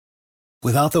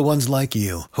Without the ones like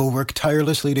you, who work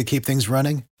tirelessly to keep things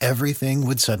running, everything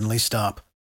would suddenly stop.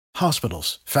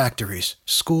 Hospitals, factories,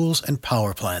 schools, and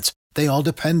power plants, they all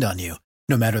depend on you.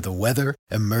 No matter the weather,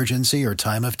 emergency, or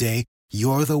time of day,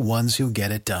 you're the ones who get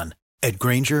it done. At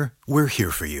Grainger, we're here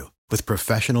for you with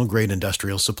professional-grade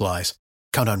industrial supplies.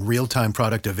 Count on real-time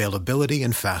product availability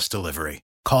and fast delivery.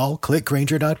 Call,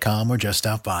 clickgrainger.com, or just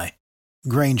stop by.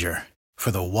 Grainger, for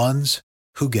the ones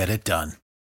who get it done.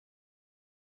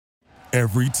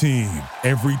 Every team,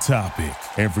 every topic,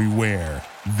 everywhere.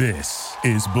 This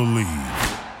is Believe. The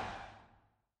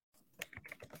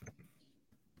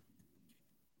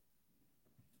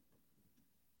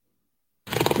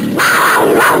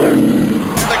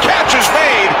catch is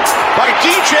made by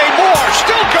DJ Moore,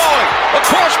 still going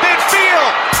across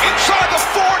midfield, inside the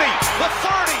 40, the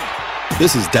 30.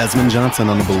 This is Desmond Johnson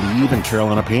on the Believe in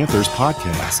Carolina Panthers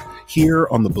podcast, here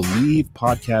on the Believe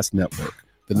Podcast Network,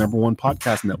 the #1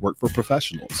 podcast network for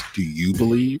professionals. Do you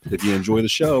believe? If you enjoy the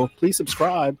show, please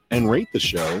subscribe and rate the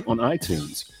show on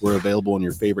iTunes. We're available in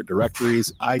your favorite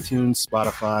directories: iTunes,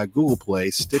 Spotify, Google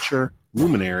Play, Stitcher,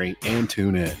 Luminary, and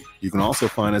TuneIn. You can also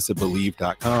find us at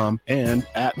Believe.com and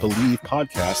at Believe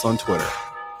Podcasts on Twitter.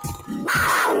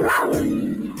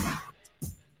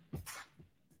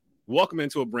 Welcome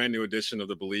into a brand new edition of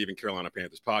the Believe in Carolina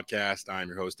Panthers podcast. I am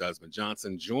your host, Desmond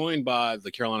Johnson, joined by the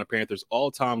Carolina Panthers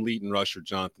all-time leading rusher,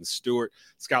 Jonathan Stewart.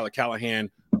 Skylar Callahan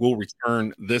will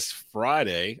return this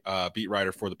Friday, beat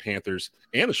writer for the Panthers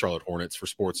and the Charlotte Hornets for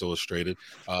Sports Illustrated.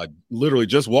 Literally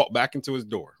just walked back into his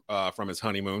door from his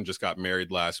honeymoon, just got married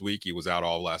last week. He was out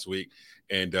all last week.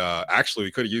 And actually,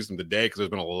 we could have used him today because there's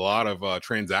been a lot of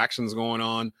transactions going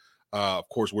on. Of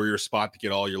course, we're your spot to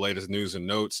get all your latest news and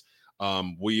notes.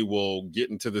 We will get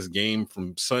into this game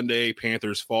from Sunday.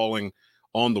 Panthers falling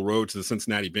on the road to the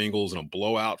Cincinnati Bengals in a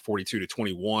blowout.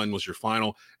 42-21 was your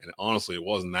final. And honestly, it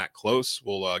wasn't that close.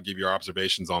 We'll give you our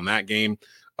observations on that game.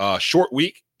 Short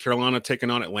week. Carolina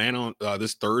taking on Atlanta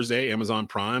this Thursday, Amazon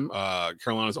Prime.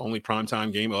 Carolina's only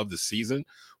primetime game of the season.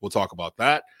 We'll talk about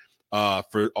that.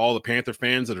 For all the Panther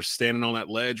fans that are standing on that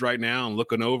ledge right now and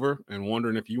looking over and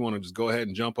wondering if you want to just go ahead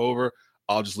and jump over,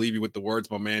 I'll just leave you with the words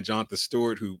of my man, Jonathan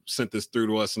Stewart, who sent this through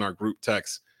to us in our group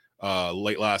text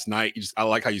late last night. I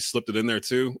like how you slipped it in there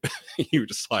too. You were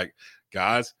just like,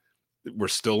 guys, we're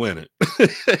still in it.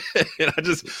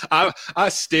 And I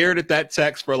stared at that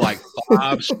text for like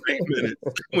 5 straight minutes.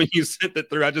 When you sent it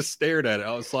through, I just stared at it.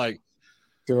 I was like,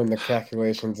 doing the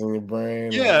calculations in your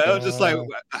brain. Yeah, I was just like,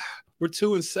 we're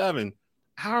 2-7.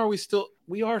 How are we still?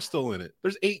 We are still in it.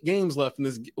 There's 8 games left in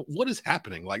this. What is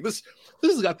happening? Like this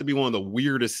has got to be one of the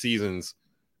weirdest seasons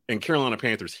in Carolina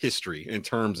Panthers history in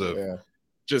terms of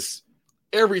just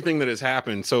everything that has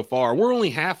happened so far. We're only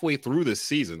halfway through this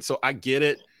season, so I get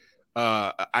it.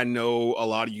 I know a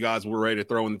lot of you guys were ready to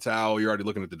throw in the towel. You're already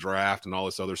looking at the draft and all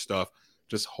this other stuff.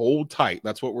 Just hold tight.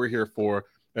 That's what we're here for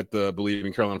at the Believe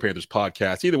in Carolina Panthers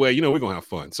podcast. Either way, we're going to have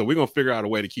fun. So we're going to figure out a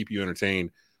way to keep you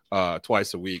entertained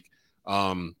twice a week.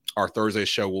 Our Thursday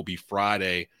show will be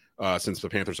Friday since the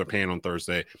Panthers are playing on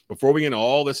Thursday. Before we get into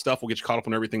all this stuff, we'll get you caught up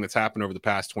on everything that's happened over the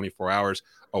past 24 hours.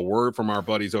 A word from our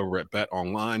buddies over at Bet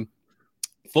Online.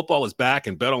 Football is back,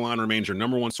 and Bet Online remains your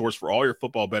 #1 source for all your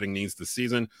football betting needs this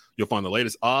season. You'll find the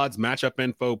latest odds, matchup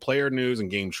info, player news,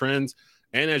 and game trends.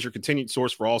 And as your continued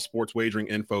source for all sports wagering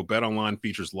info, Bet Online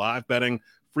features live betting,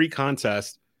 free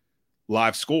contests,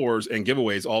 live scores, and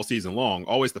giveaways all season long.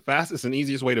 Always the fastest and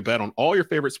easiest way to bet on all your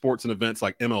favorite sports and events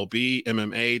like MLB,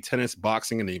 MMA, tennis,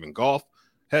 boxing, and even golf.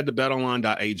 Head to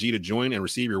betonline.ag to join and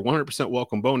receive your 100%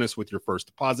 welcome bonus with your first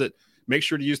deposit. Make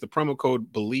sure to use the promo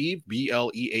code BELIEVE,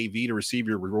 BLEAV, to receive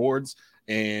your rewards.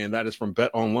 And that is from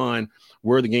Bet Online,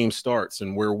 where the game starts.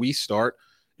 And where we start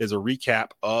is a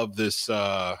recap of this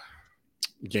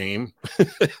game.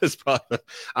 I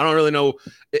don't really know.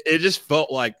 It just felt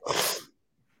like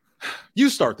you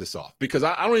start this off, because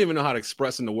I don't even know how to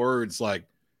express in the words like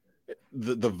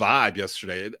the vibe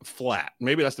yesterday. Flat.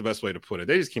 Maybe that's the best way to put it.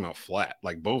 They just came out flat,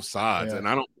 like both sides. Yeah.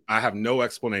 And I have no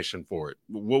explanation for it.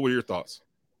 What were your thoughts?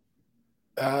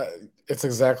 It's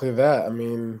exactly that. I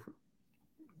mean,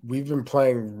 we've been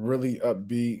playing really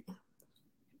upbeat.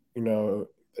 The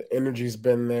energy's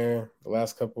been there the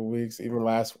last couple of weeks, even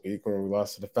last week when we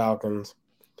lost to the Falcons.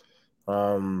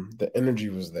 The energy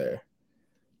was there.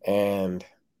 And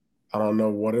I don't know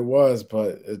what it was,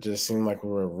 but it just seemed like we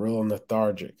were real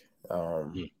lethargic.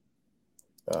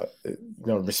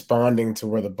 Responding to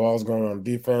where the ball's going on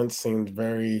defense seemed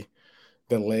very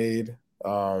delayed.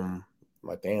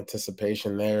 Like the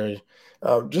anticipation there,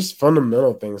 just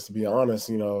fundamental things, to be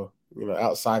honest.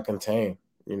 Outside contain.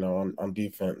 On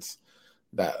defense,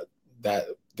 that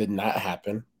did not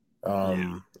happen.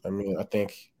 I mean, I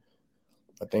think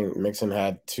Mixon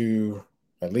had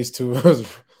at least two of his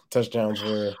touchdowns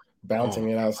were bouncing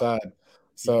it outside.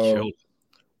 So,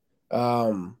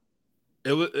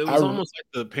 it was almost like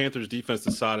the Panthers defense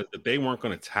decided that they weren't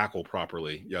going to tackle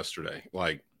properly yesterday.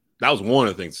 Like that was one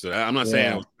of the things. I'm not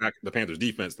saying it was the Panthers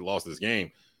defense that lost this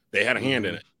game. They had a hand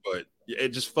in it, but it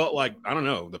just felt like, I don't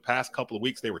know, the past couple of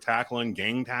weeks they were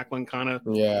gang tackling kind of.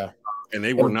 Yeah. And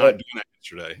they were not doing that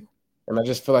yesterday. And I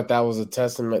just feel like that was a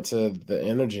testament to the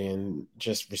energy and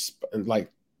just like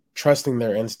trusting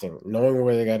their instinct, knowing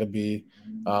where they got to be,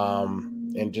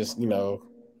 and just,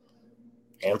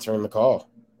 answering the call.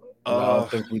 I don't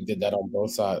think we did that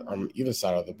on either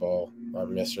side of the ball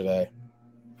yesterday.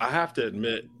 I have to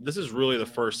admit, this is really the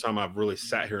first time I've really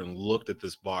sat here and looked at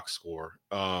this box score.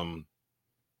 And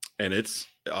it's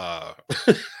I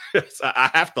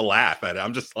have to laugh at it.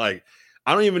 I'm just like,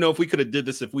 I don't even know if we could have did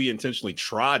this if we intentionally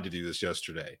tried to do this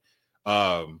yesterday.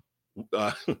 John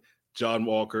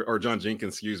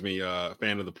Jenkins,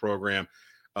 fan of the program.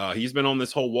 He's been on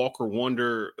this whole Walker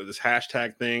Wonder, this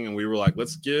hashtag thing, and we were like,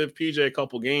 let's give PJ a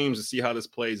couple games to see how this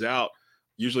plays out.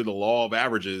 Usually the law of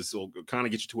averages will kind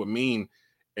of get you to a mean,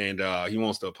 and he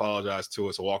wants to apologize to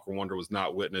us. Walker Wonder was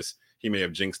not witness. He may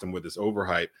have jinxed him with his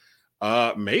overhype.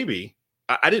 Maybe.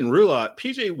 I didn't realize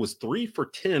PJ was 3 for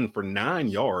 10 for 9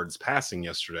 yards passing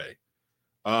yesterday,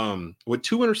 with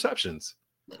 2 interceptions.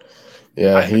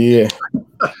 Yeah,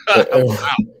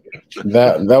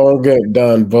 that won't get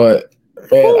done. But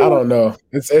man, I don't know.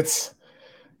 It's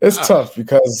tough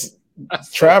because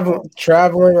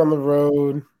traveling on the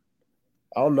road.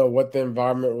 I don't know what the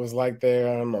environment was like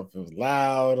there. I don't know if it was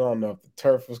loud. I don't know if the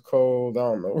turf was cold. I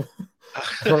don't know.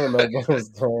 I don't know what was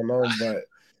going on, but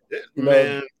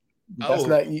man. That's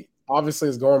not obviously.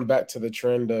 It's going back to the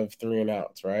trend of 3 and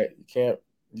outs, right? You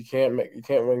can't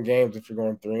win games if you're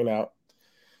going 3 and out.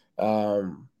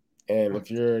 And if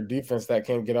you're a defense that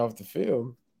can't get off the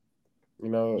field,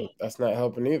 that's not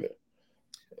helping either.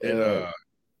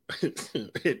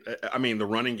 I mean, the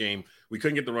running game, we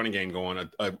couldn't get the running game going.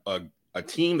 A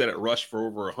team that had rushed for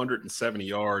over 170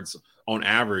 yards on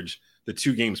average the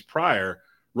 2 games prior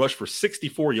rushed for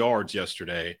 64 yards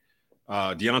yesterday.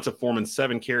 Deonta Foreman,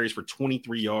 7 carries for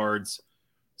 23 yards.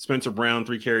 Spencer Brown,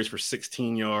 3 carries for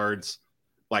 16 yards.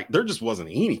 Like, there just wasn't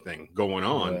anything going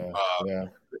on.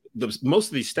 Most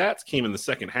of these stats came in the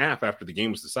second half after the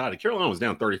game was decided. Carolina was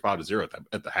down 35-0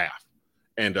 at the half.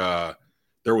 And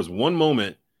there was one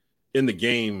moment in the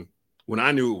game when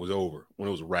I knew it was over, when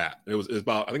it was a wrap. It was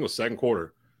about, I think it was second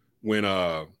quarter, when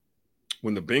the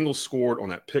Bengals scored on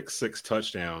that pick 6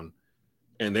 touchdown.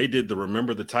 And they did the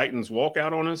Remember the Titans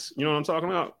walkout on us. You know what I'm talking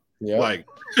about? Yeah. Like,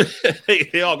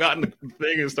 they all got in the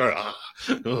thing and started,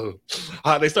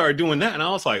 they started doing that. And I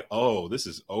was like, oh, this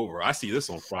is over. I see this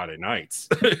on Friday nights.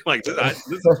 Like, this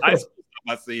is high school stuff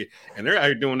I see. And they're out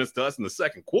here doing this to us in the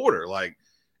second quarter. Like,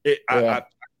 I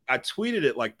tweeted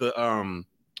it like the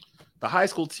high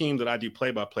school team that I do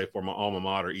play-by-play for, my alma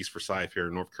mater, East Forsyth here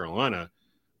in North Carolina.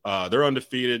 They're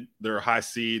undefeated. They're a high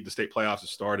seed. The state playoffs have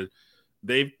started.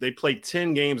 They played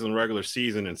 10 games in the regular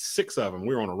season, and 6 of them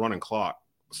we were on a running clock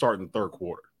starting the third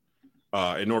quarter.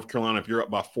 In North Carolina, if you're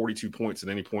up by 42 points at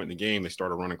any point in the game, they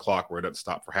start a running clock where it doesn't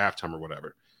stop for halftime or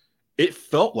whatever. It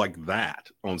felt like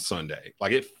that on Sunday.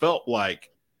 Like, it felt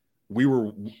like I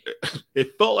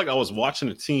was watching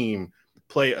a team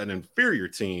play an inferior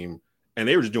team, and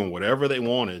they were just doing whatever they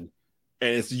wanted.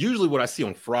 And it's usually what I see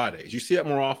on Fridays. You see that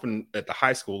more often at the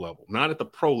high school level, not at the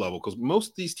pro level, because most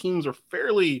of these teams are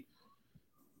fairly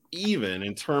even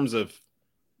in terms of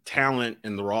talent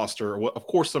and the roster. Of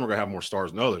course, some are going to have more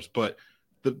stars than others, but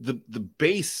the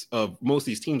base of most of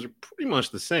these teams are pretty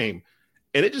much the same.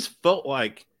 And it just felt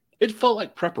like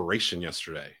preparation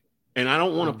yesterday. And I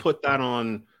don't want to put that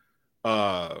on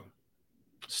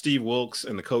Steve Wilks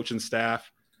and the coaching staff.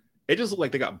 It just looked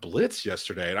like they got blitzed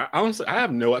yesterday. And I honestly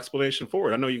have no explanation for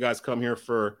it. I know you guys come here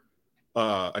for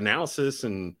analysis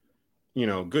and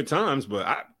good times, but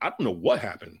I don't know what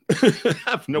happened. I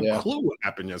have no clue what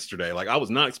happened yesterday. Like, I was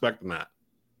not expecting that.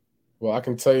 Well, I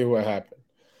can tell you what happened.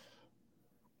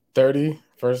 30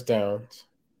 first downs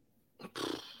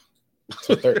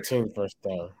to 13 first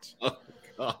downs. Oh,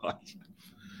 gosh.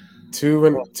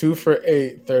 2 for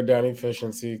 8 third down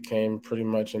efficiency came pretty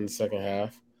much in the second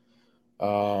half.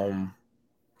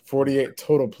 48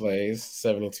 total plays,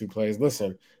 72 plays.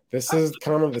 Listen, this is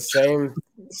kind of the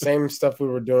same stuff we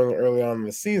were doing early on in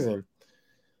the season.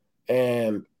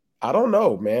 And I don't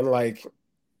know, man. Like,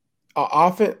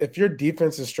 often, if your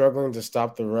defense is struggling to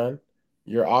stop the run,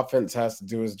 your offense has to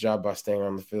do its job by staying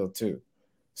on the field too.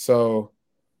 So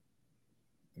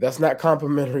That's not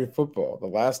complimentary football. The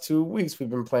last 2 weeks we've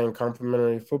been playing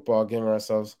complimentary football, giving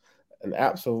ourselves an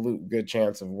absolute good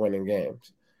chance of winning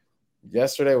games.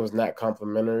 Yesterday was not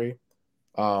complimentary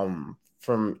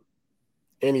from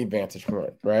any vantage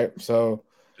point, right? So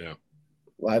yeah,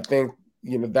 I think,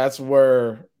 that's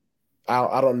where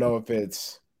I don't know if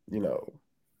it's,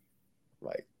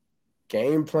 like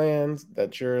game plans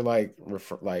that you're like,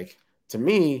 to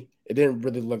me, it didn't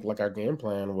really look like our game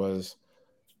plan was,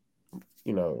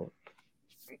 I don't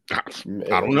it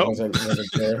know. wasn't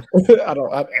there. I I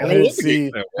don't know didn't what the game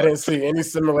see plan I was. didn't see any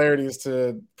similarities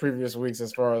to previous weeks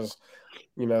as far as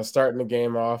starting the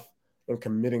game off and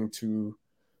committing to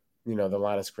the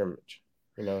line of scrimmage.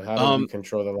 How did we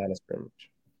control the line of scrimmage?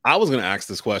 I was going to ask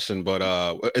this question, but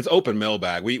it's open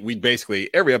mailbag. We basically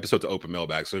every episode's an open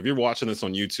mailbag. So if you're watching this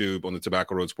on YouTube, on the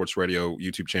Tobacco Road Sports Radio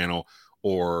YouTube channel,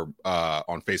 or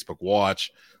on Facebook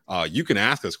Watch, you can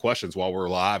ask us questions while we're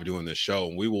live doing this show,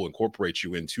 and we will incorporate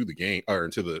you into the game or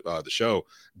into the show.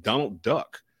 Donald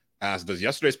Duck asked, "Does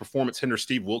yesterday's performance hinder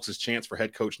Steve Wilks' chance for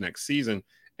head coach next season?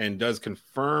 And does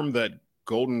confirm that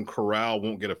Golden Corral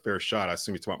won't get a fair shot?" I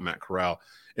assume he's talking about Matt Corral.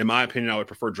 In my opinion, I would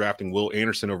prefer drafting Will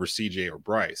Anderson over CJ or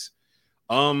Bryce.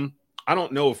 I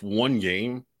don't know if one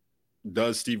game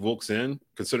does Steve Wilks in,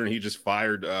 considering he just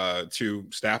fired 2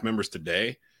 staff members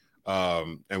today.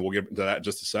 And we'll get to that in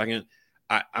just a second.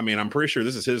 I mean, I'm pretty sure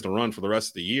this is his to run for the rest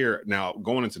of the year. Now,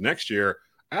 going into next year,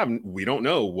 we don't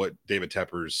know what David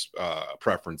Tepper's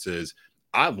preference is.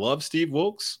 I love Steve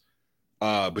Wilks.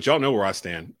 But y'all know where I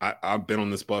stand. I've been on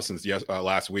this bus since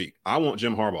last week. I want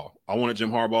Jim Harbaugh. I wanted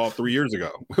Jim Harbaugh 3 years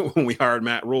ago when we hired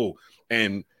Matt Rule.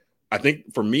 And I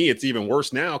think for me, it's even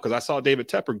worse now because I saw David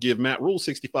Tepper give Matt Rule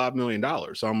 $65 million.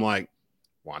 So I'm like,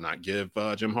 why not give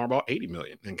Jim Harbaugh $80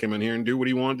 million and come in here and do what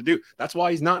he wanted to do? That's why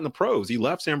he's not in the pros. He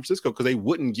left San Francisco because they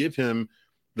wouldn't give him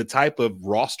the type of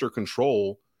roster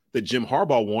control that Jim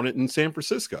Harbaugh wanted in San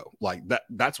Francisco. Like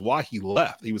that's why he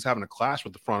left. He was having a clash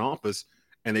with the front office,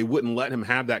 and they wouldn't let him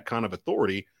have that kind of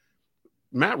authority.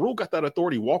 Matt Rule got that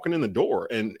authority walking in the door,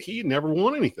 and he never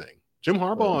won anything. Jim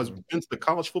Harbaugh has been to the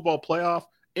college football playoff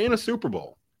and a Super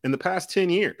Bowl in the past 10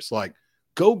 years. Like,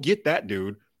 go get that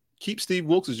dude. Keep Steve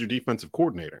Wilks as your defensive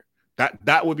coordinator.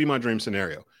 That would be my dream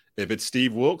scenario. If it's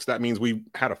Steve Wilks, that means we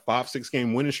had a 5-6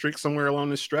 game winning streak somewhere along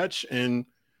this stretch, and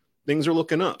things are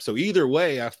looking up. So either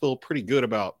way, I feel pretty good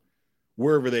about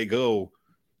wherever they go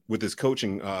with this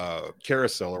coaching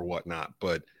carousel or whatnot.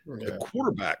 But the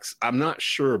quarterbacks, I'm not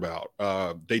sure about.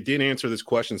 They did answer this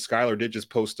question. Skylar did just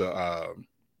post an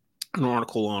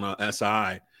article on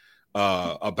SI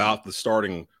about the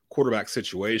starting quarterback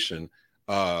situation.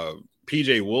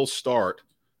 PJ will start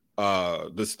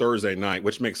this Thursday night,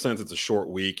 which makes sense. It's a short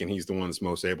week, and he's the one that's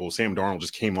most able. Sam Darnold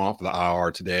just came off the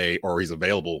IR today, or he's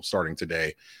available starting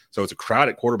today. So it's a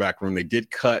crowded quarterback room. They did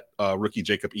cut rookie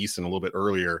Jacob Eason a little bit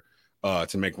earlier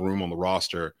to make room on the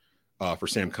roster for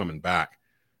Sam coming back.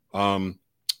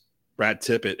 Brad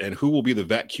Tippett, and who will be the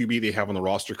vet QB they have on the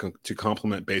roster to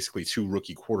complement basically 2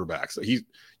 rookie quarterbacks?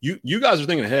 You guys are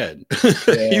thinking ahead.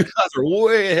 Yeah. You guys are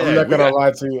way ahead. I'm not gonna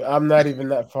lie to you. I'm not even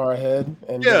that far ahead,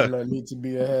 and there's no need to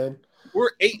be ahead.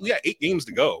 We got 8 games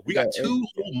to go. We got 2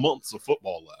 whole months of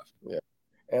football left. Yeah,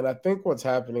 and I think what's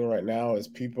happening right now is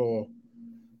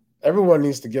everyone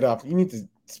needs to get off. You need to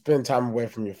spend time away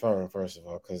from your phone, first of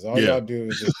all, because all y'all do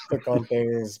is just click on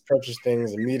things, purchase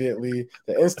things immediately.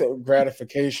 The instant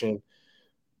gratification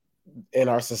in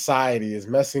our society is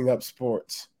messing up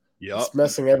sports. It's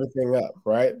messing everything up,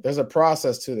 right? There's a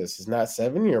process to this. It's not a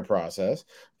 7-year process,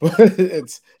 but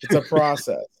it's a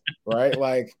process, right?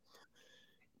 Like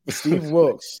Steve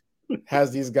Wilks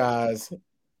has these guys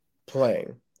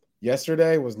playing.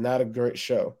 Yesterday was not a great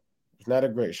show. It's not a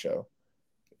great show.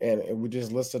 And we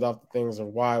just listed off the things of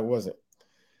why it wasn't.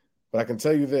 But I can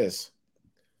tell you this.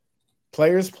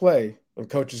 Players play and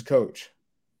coaches coach.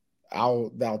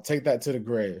 I'll take that to the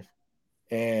grave.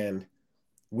 And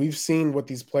we've seen what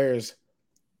these players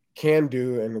can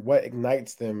do and what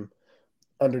ignites them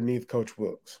underneath Coach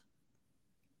Wilks.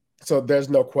 So there's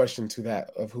no question to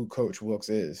that of who Coach Wilks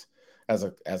is as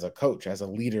a coach, as a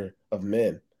leader of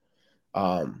men.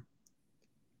 All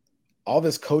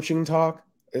this coaching talk,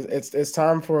 it's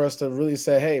time for us to really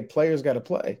say, hey, players got to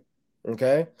play,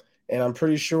 okay? And I'm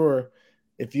pretty sure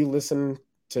if you listen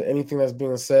to anything that's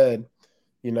being said,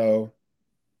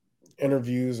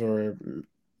 interviews or,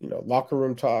 locker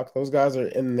room talk, those guys are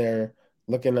in there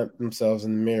looking at themselves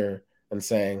in the mirror and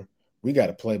saying, we got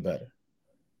to play better.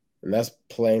 And that's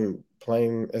plain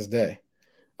as day.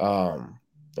 And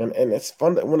it's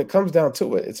fun when it comes down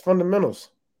to it, it's fundamentals.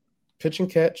 Pitch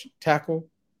and catch, tackle,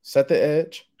 set the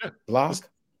edge, block.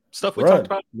 Stuff we talked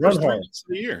about run first 3 hard. weeks of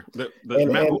the year. That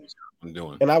And- Matt and- Williams has been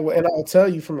doing. And I'll tell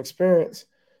you from experience,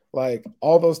 like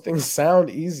all those things sound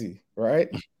easy, right?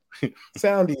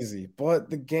 Sound easy, but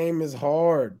the game is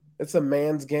hard. It's a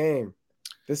man's game.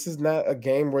 This is not a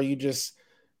game where you just,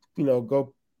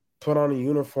 go put on a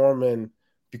uniform and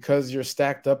because you're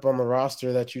stacked up on the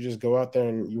roster that you just go out there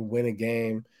and you win a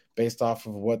game based off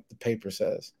of what the paper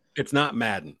says. It's not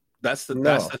Madden. That's the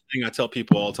No. thing I tell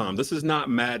people all the time. This is not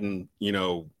Madden,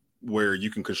 where you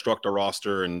can construct a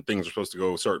roster and things are supposed to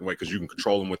go a certain way because you can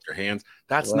control them with your hands.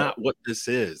 That's Right. not what this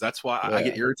is. That's why I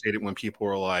get Yeah. irritated when people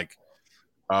are like,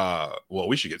 well,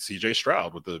 we should get CJ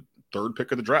Stroud with the 3rd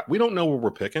pick of the draft. We don't know where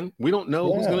we're picking. We don't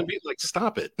know who's Yeah. going to be. Like,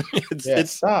 stop it.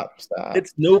 Stop.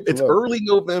 It's Look. early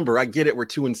November. I get it. We're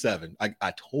 2-7.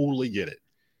 I totally get it.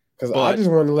 Because But- I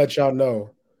just wanted to let y'all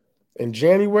know, in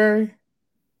January,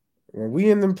 when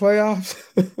we in them playoffs,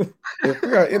 if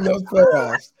we are in those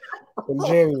playoffs in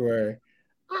January,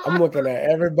 I'm looking at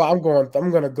everybody.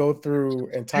 I'm gonna go through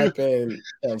and type in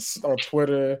on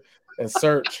Twitter and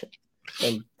search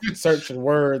the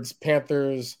words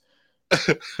Panthers,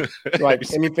 like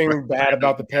anything bad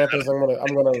about the Panthers. I'm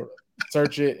gonna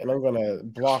search it and I'm gonna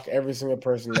block every single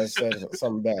person that said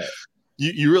something bad.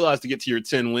 You realize to get to your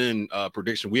 10-win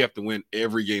prediction, we have to win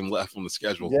every game left on the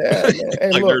schedule. Yeah, man.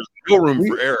 Hey, Like, look, there's no room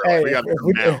for error. Hey, We got to if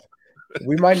come down.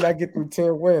 we might not get them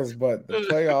 10 wins, but the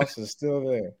playoffs is still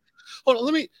there. Hold on,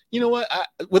 let me. You know what?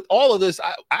 With all of this,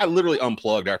 I literally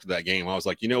unplugged after that game. I was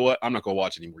like, you know what? I'm not going to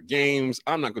watch any more games.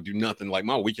 I'm not going to do nothing. Like,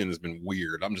 my weekend has been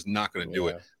weird. I'm just not going to do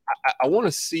it. I want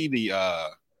to see the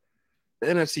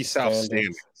NFC South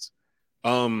standings.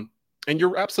 And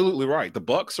you're absolutely right. The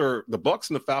Bucks and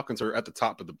the Falcons are at the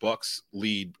top of the Bucks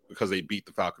lead because they beat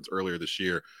the Falcons earlier this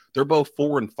year. They're both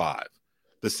 4-5.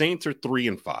 The Saints are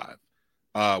 3-5.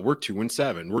 We're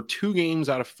 2-7. We're 2 games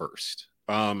out of first.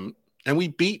 And we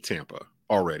beat Tampa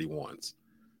already once.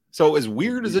 So as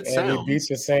weird as it sounds, we beat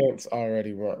the Saints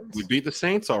already once. We beat the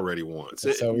Saints already once.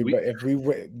 So if we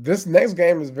win, this next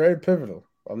game is very pivotal.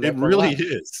 It really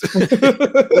is.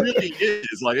 It really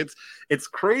is. Like it's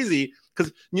crazy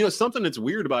because something that's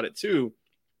weird about it too.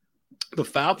 The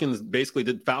Falcons basically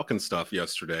did Falcon stuff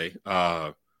yesterday.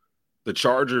 The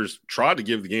Chargers tried to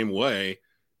give the game away.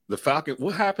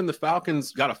 What happened? The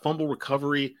Falcons got a fumble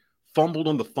recovery, fumbled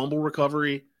on the fumble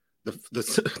recovery.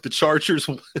 The Chargers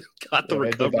got the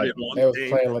recovery. They was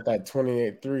playing with that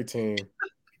 28-3 team.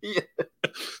 Yeah.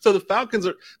 So the Falcons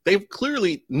they've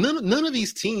clearly none of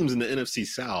these teams in the NFC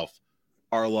South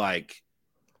are like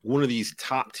one of these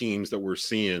top teams that we're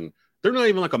seeing. They're not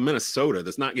even like a Minnesota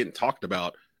that's not getting talked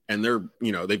about, and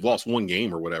they've lost 1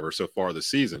 game or whatever so far this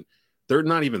season. They're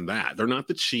not even that. They're not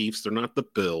the Chiefs. They're not the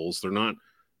Bills. They're not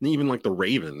even like the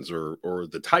Ravens or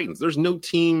the Titans. There's no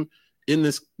team in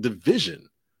this division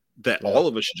that all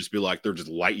of us should just be like they're just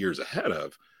light years ahead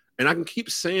of. And I can keep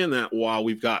saying that while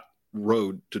we've got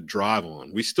road to drive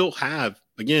on. We still have,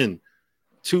 again,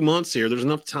 2 months here. There's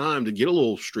enough time to get a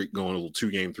little streak going, a little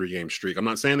 2-game, 3-game streak. I'm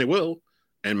not saying they will.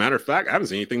 And matter of fact, I haven't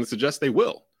seen anything that suggests they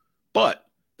will. But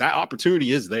that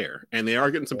opportunity is there. And they are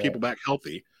getting some people back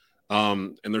healthy.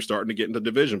 And they're starting to get into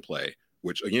division play,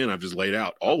 which, again, I've just laid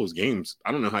out all those games.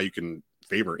 I don't know how you can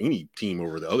favor any team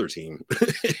over the other team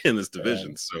in this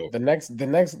division. So the next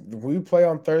we play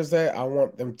on Thursday, I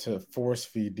want them to force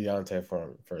feed Deontay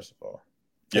Foreman, first of all.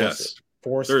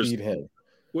 Force feed him.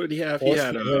 What did he have? He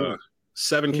had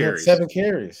 7 carries. Had 7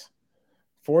 carries.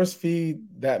 Force feed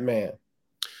that man.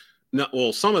 No,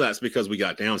 well, some of that's because we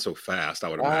got down so fast, I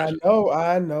would imagine.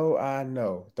 I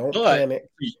know. Don't panic.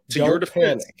 To your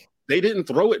defense, they didn't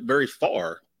throw it very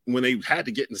far. When they had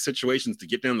to get into situations to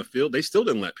get down the field, they still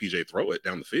didn't let PJ throw it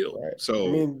down the field. Right.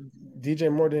 So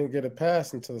DJ Moore didn't get a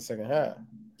pass until the second half.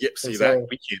 Yep. See that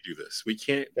we can't do this. We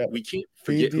can't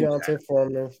feed Deontay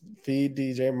Foreman, feed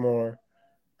DJ Moore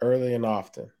early and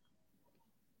often.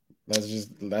 That's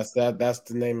the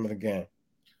name of the game.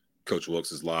 Coach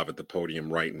Wilkes is live at the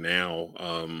podium right now.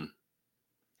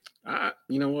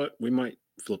 You know what? We might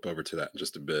flip over to that in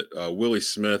just a bit. Willie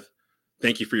Smith.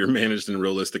 Thank you for your managed and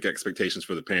realistic expectations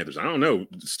for the Panthers. I don't know.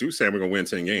 Stu said we're gonna win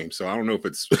 10 games, so I don't know if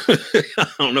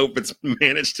it's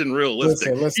managed and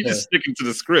realistic. Listen. He's just sticking to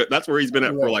the script. That's where he's been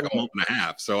at for like a month and a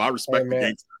half. So I respect the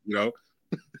gangster,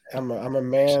 I'm a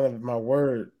man of my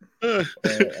word. I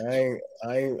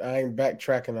ain't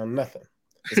backtracking on nothing.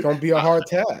 It's gonna be a hard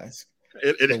task.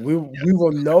 We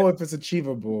will know if it's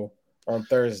achievable on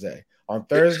Thursday. On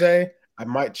Thursday, I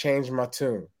might change my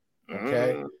tune.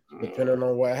 Okay, depending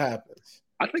on what happens.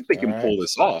 I think they can pull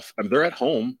this off. I mean, they're at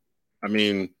home. I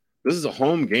mean, this is a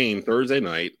home game Thursday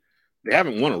night. They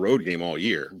haven't won a road game all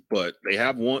year, but they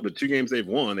have won the 2 games they've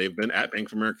won. They've been at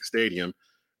Bank of America Stadium.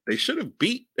 they should have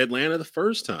beat Atlanta the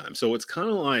first time. So it's kind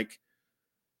of like,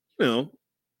 you know,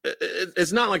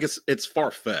 it's not like it's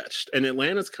far-fetched. And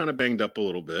Atlanta's kind of banged up a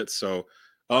little bit. So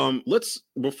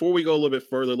before we go a little bit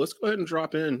further, let's go ahead and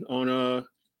drop in on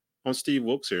Steve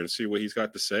Wilks here and see what he's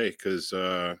got to say, because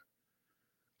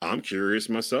I'm curious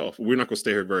myself. We're not going to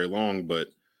stay here very long, but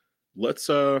let's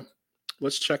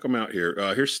check him out here.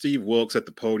 Here's Steve Wilks at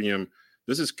the podium.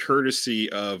 This is courtesy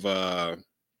of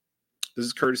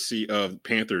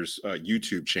Panthers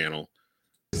YouTube channel.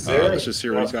 Let's just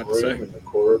hear what he's got to say. In the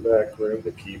quarterback room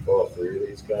to keep all three of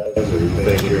these guys, or you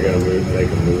think you're going to make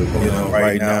a move? You know,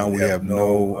 right now we have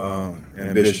no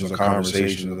ambitions or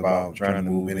conversations about trying to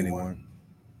move anyone.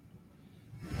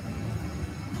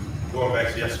 Going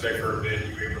back to yesterday for a bit,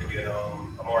 you were able to get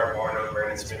Amari Barno,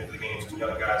 Brandon Smith to the game, some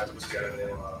young guys to put together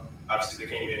them. Obviously,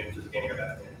 they came into the game at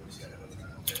that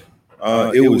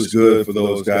point. It was good for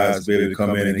those guys to be able to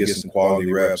come in and get some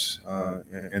quality reps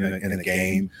in a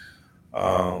game.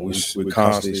 We're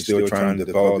constantly still trying to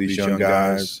develop these young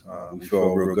guys. We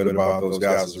feel real good about those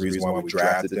guys. That's the reason why we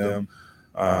drafted them.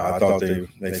 I thought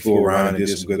they flew around and did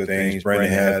some good things. Brandon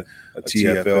had a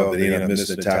TFL that ended up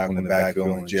missing a tackle in the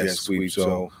backfield and jet sweep.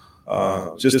 So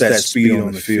just that speed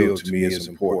on the field to me is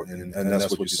important, and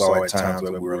that's what you saw at times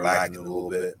when we were lacking a little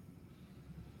bit.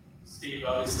 Steve,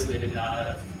 obviously they did not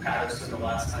have Patterson the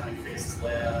last time he faced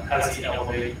Atlanta. How does he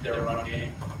elevate their run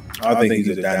game? I think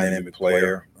he's a dynamic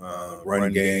player,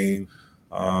 running game,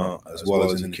 as well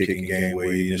as in the kicking game,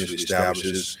 where he initially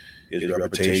establishes his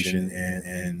reputation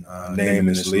and name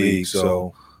in this league.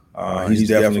 So he's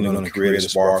definitely going to create a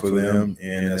spark for them,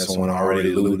 and as someone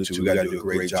already alluded to, we got to do a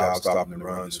great job stopping the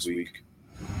run this week.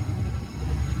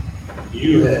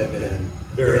 You have been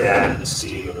very adamant,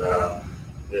 Steve, about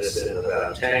this and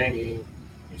about tanking.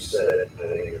 You said it, I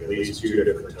think, at least 2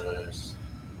 different times.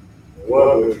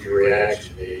 What would your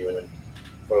reaction be when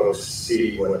folks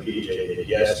see what PJ did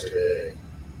yesterday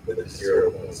with a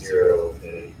 0.0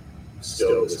 and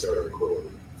still the start quarter?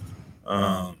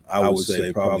 I would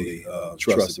say probably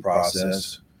trust the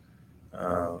process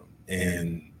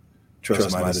and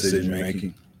trust my decision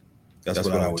making. That's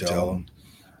what I would tell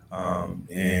them.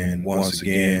 And once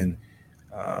again,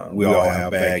 we all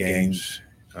have bad games.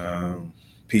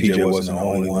 PJ wasn't the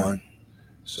only one.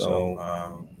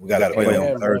 So we got to play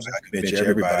on Thursday. I can bench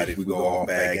everybody if we go all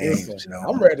bad games. You know?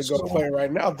 I'm ready to go play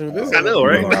right now through this. I know,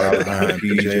 right?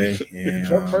 PJ, and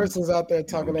One person's out there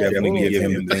talking that. Definitely give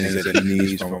him the things that he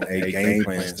needs from a game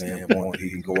plan standpoint. He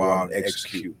can go out and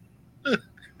execute.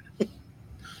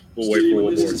 We'll wait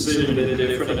for this decision been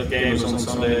different if games on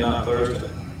Sunday and not Thursday?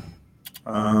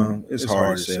 It's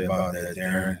hard to say about that,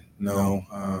 Darren.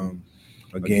 No.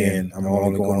 Again, I'm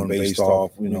only going based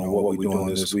off, what we're doing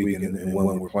this week and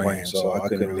when we're playing. So I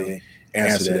couldn't really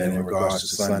answer that in regards to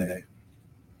Sunday.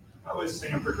 How is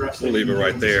Sam progressing? We'll leave it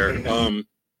right there.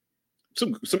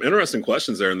 Some interesting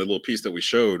questions there in the little piece that we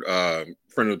showed.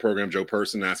 Friend of the program, Joe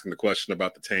Person, asking the question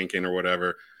about the tanking or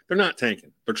whatever. They're not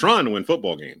tanking. They're trying to win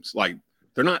football games. Like,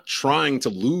 they're not trying to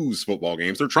lose football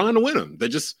games. They're trying to win them. They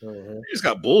just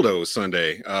got bulldozed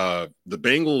Sunday. The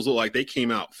Bengals look like they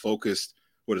came out focused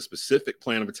with a specific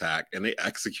plan of attack, and they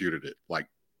executed it like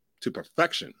to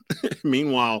perfection.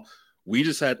 Meanwhile, we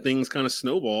just had things kind of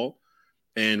snowball.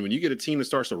 And when you get a team that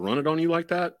starts to run it on you like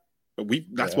that,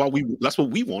 that's what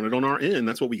we wanted on our end.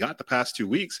 That's what we got the past 2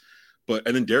 weeks.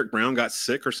 And then Derek Brown got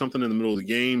sick or something in the middle of the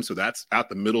game. So that's out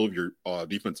the middle of your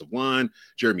defensive line.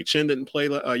 Jeremy Chin didn't play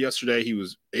yesterday. He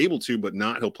was able to, but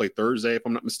not. He'll play Thursday, if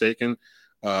I'm not mistaken.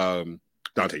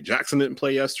 Dante Jackson didn't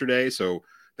play yesterday. So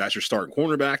that's your starting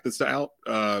cornerback that's out.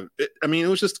 It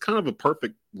was just kind of a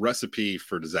perfect recipe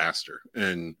for disaster.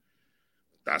 And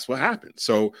that's what happened.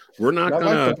 So we're not going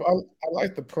to. I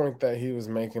like the point that he was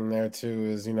making there, too,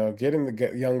 is, getting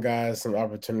the young guys some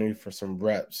opportunity for some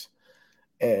reps.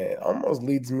 And it almost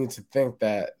leads me to think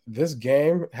that this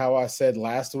game, how I said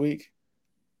last week,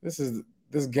 this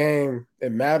game,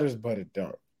 it matters, but it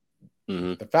don't.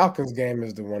 Mm-hmm. The Falcons game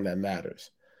is the one that matters.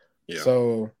 Yeah.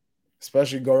 So,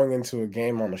 especially going into a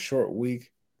game on a short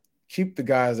week, keep the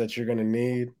guys that you're going to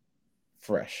need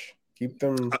fresh. Keep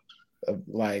them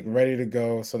ready to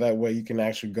go, so that way you can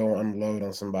actually go unload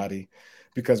on somebody.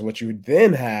 Because what you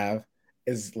then have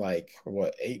is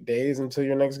 8 days until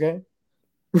your next game?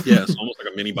 Yeah, it's almost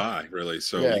like a mini bye, really.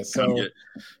 So you can get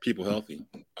people healthy.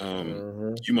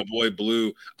 You, my boy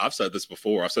Blue, I've said this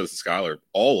before. I've said this to Skylar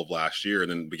all of last year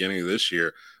and then the beginning of this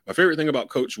year. My favorite thing about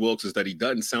Coach Wilks is that he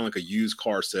doesn't sound like a used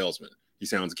car salesman. He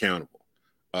sounds accountable.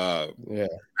 I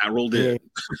rolled in.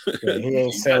 He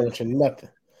ain't sandwiching nothing.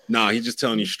 Nah, he's just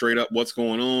telling you straight up what's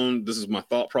going on. This is my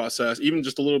thought process. Even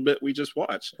just a little bit we just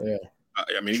watched. Yeah.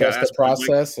 I mean, you trust got the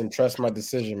process and trust my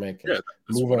decision making. Yeah,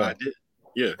 that's Move what on. I did.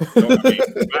 Yeah, no, I mean, what are you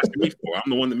asking me for? I'm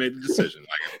the one that made the decision.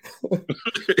 Like,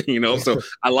 so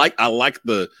I like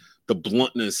the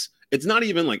bluntness. It's not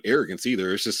even like arrogance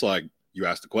either. It's just like you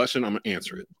ask the question, I'm gonna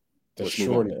answer it. The Let's move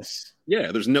on. sureness.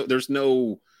 Yeah, there's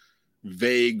no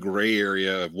vague gray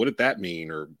area of what did that mean,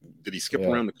 or did he skip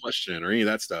around the question, or any of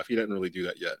that stuff. He didn't really do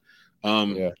that yet.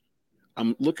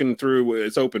 I'm looking through.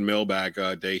 It's open mailbag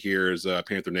day here as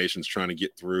Panther Nation's trying to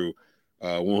get through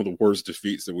one of the worst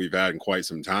defeats that we've had in quite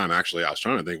some time. Actually, I was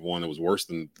trying to think of one that was worse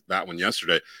than that one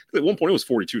yesterday. At one point, it was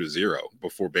 42-0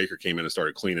 before Baker came in and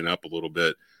started cleaning up a little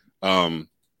bit.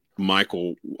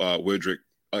 Michael Woodrick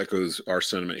echoes our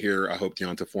sentiment here. I hope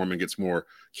Deonta Foreman gets more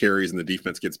carries and the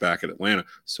defense gets back at Atlanta.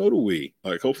 So do we.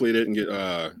 Like, hopefully, it didn't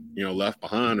get left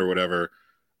behind or whatever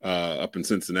up in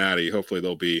Cincinnati. Hopefully,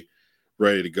 they'll be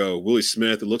ready to go. Willie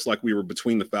Smith. It looks like we were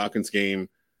between the Falcons game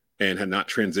and had not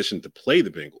transitioned to play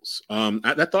the Bengals.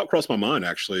 That thought crossed my mind,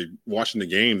 actually, watching the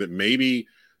game, that maybe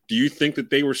do you think that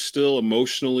they were still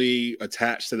emotionally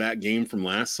attached to that game from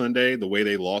last Sunday, the way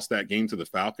they lost that game to the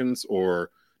Falcons, or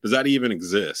does that even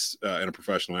exist in a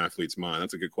professional athlete's mind?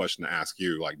 That's a good question to ask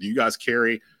you. Like, do you guys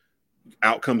carry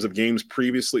outcomes of games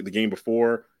previously, the game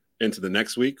before, into the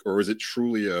next week, or is it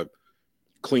truly a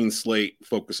clean slate,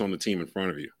 focus on the team in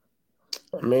front of you?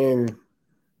 I mean,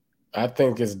 I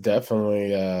think it's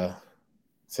definitely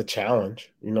it's a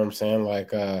challenge. You know what I'm saying?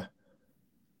 Like,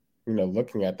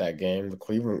 looking at that game, the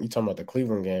Cleveland. You talking about the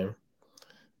Cleveland game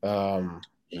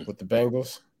with the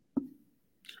Bengals?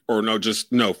 Or no,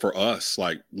 for us,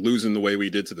 like losing the way we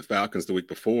did to the Falcons the week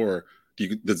before.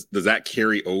 Does that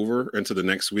carry over into the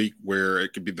next week where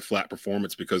it could be the flat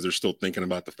performance because they're still thinking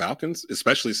about the Falcons,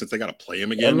 especially since they got to play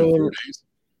them again in 4 days?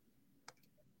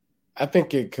 I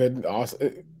think it could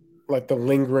also. Like the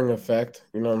lingering effect,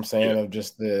 you know what I'm saying, of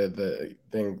just the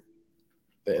thing,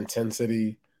 the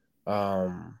intensity,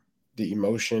 the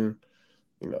emotion.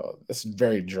 It's a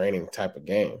very draining type of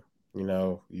game.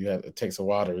 It takes a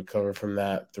while to recover from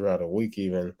that throughout a week,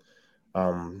 even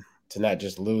to not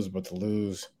just lose, but to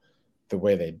lose the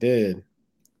way they did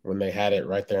when they had it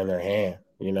right there in their hand.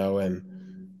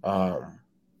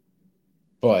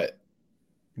 But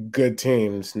good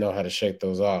teams know how to shake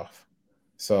those off.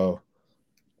 So.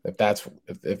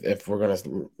 If we're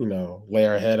gonna lay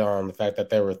our head on the fact that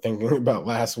they were thinking about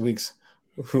last week's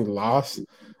loss,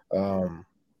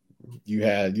 you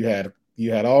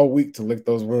had all week to lick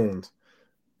those wounds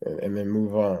and then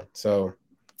move on. So,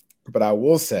 but I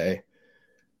will say,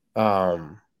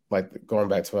 like going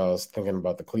back to what I was thinking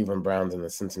about the Cleveland Browns and the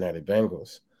Cincinnati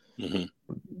Bengals. Mm-hmm.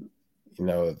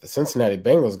 The Cincinnati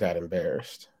Bengals got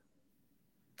embarrassed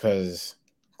because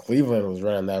Cleveland was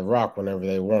running that rock whenever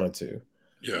they wanted to.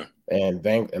 Yeah, and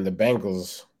the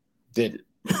Bengals didn't,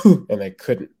 and they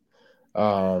couldn't.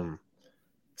 So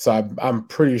I'm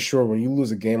pretty sure when you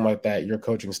lose a game like that, your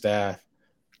coaching staff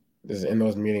is in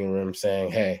those meeting rooms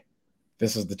saying, "Hey,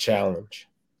 this is the challenge.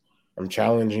 I'm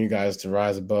challenging you guys to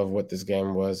rise above what this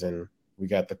game was, and we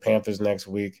got the Panthers next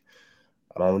week.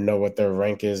 I don't know what their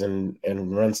rank is in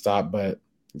run stop, but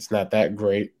it's not that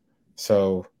great.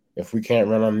 So if we can't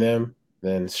run on them,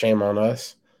 then shame on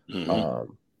us."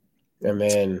 Mm-hmm. And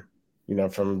then,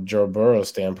 from Joe Burrow's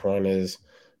standpoint is,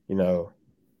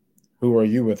 who are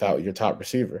you without your top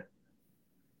receiver?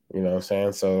 You know what I'm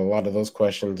saying? So a lot of those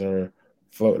questions are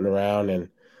floating around and,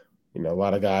 a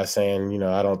lot of guys saying,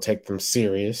 I don't take them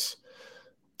serious.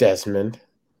 Desmond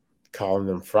calling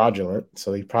them fraudulent.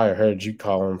 So he probably heard you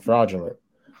call them fraudulent.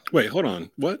 Wait, hold on.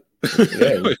 What?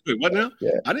 Yeah. Wait, what now?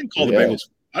 Yeah. I didn't call the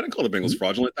Bengals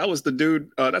fraudulent. That was the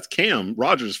dude. That's Cam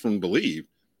Rogers from Believe.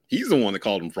 He's the one that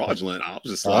called him fraudulent. I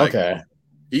was just like, okay.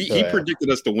 He predicted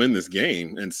us to win this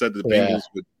game and said the Bengals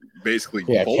would basically.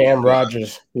 Yeah, Cam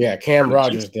Rogers. Yeah, Cam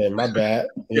Rogers did. My bad.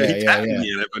 He tagged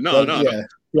me in it, but no.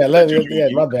 Yeah, my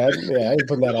bad. Yeah, I ain't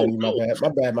putting that on you. My bad. My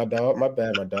bad,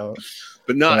 my dog.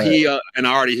 But no, he and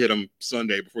I already hit him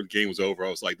Sunday before the game was over. I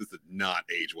was like, this did not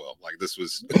age well. Like this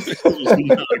was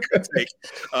not a good take.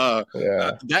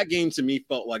 That game to me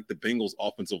felt like the Bengals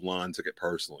offensive line took it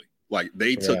personally. Like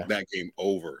they took that game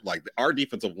over. Like our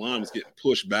defensive line was getting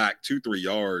pushed back 2-3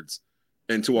 yards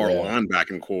into our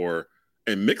linebacking core,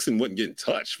 and Mixon wasn't getting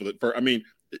touched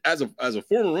as a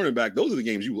former running back, those are the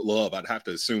games you would love. I'd have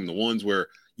to assume the ones where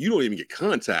you don't even get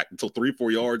contact until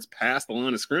 3-4 yards past the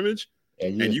line of scrimmage.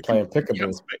 And you're playing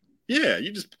pickable. Yeah,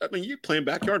 you're playing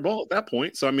backyard ball at that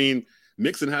point. So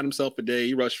Mixon had himself a day.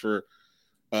 He rushed for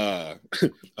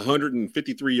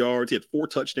 153 yards. He had 4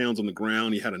 touchdowns on the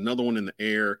ground. He had another one in the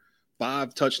air.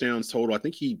 5 touchdowns total. I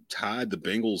think he tied the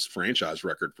Bengals franchise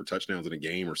record for touchdowns in a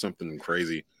game or something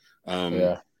crazy.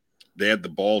 They had the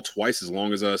ball twice as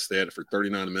long as us. They had it for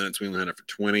 39 minutes. We only had it for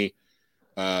 20.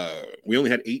 We only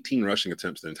had 18 rushing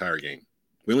attempts the entire game.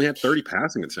 We only had 30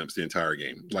 passing attempts the entire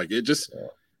game. Like it was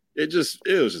just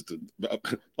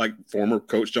like former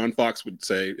coach John Fox would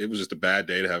say, it was just a bad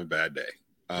day to have a bad day.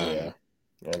 And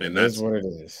that's what it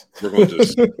is. We're going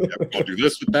to do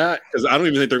this with that because I don't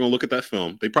even think they're going to look at that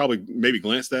film. They probably maybe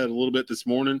glanced at it a little bit this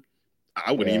morning.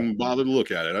 I wouldn't even bother to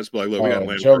look at it. I just be like, look, we got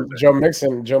Joe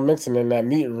Mixon in that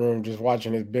meeting room just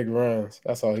watching his big runs.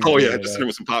 That's all. Just sitting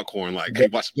with some popcorn, like, hey,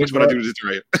 watch what I do to this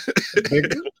right.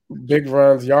 big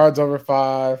runs, yards over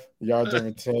 5, yards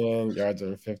over 10, yards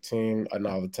over 15, and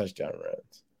all the touchdown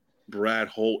runs. Brad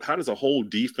Holt, how does a whole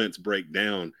defense break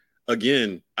down?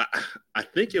 Again, I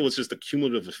think it was just a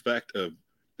cumulative effect of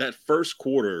that first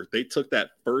quarter. They took that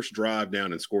first drive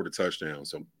down and scored a touchdown.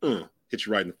 So hit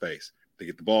you right in the face. They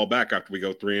get the ball back after we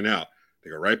go 3 and out. They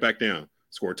go right back down,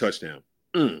 score a touchdown.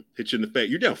 Hit you in the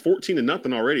face. You're down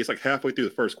 14-0 already. It's like halfway through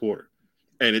the first quarter.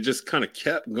 And it just kind of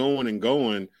kept going and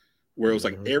going where it was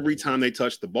like every time they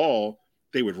touched the ball,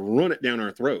 they would run it down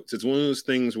our throats. It's one of those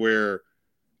things where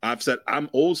I've said I'm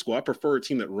old school. I prefer a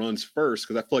team that runs first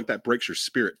because I feel like that breaks your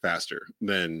spirit faster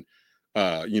than,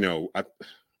 who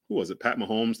was it? Pat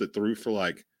Mahomes that threw for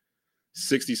like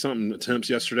 60-something attempts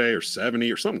yesterday or 70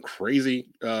 or something crazy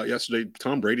yesterday.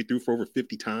 Tom Brady threw for over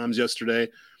 50 times yesterday.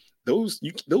 Those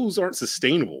aren't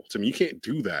sustainable to me. You can't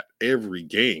do that every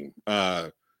game.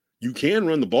 You can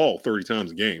run the ball 30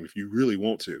 times a game if you really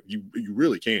want to. You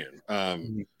really can.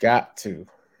 You got to.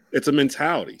 It's a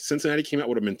mentality. Cincinnati came out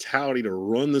with a mentality to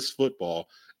run this football.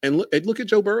 And look at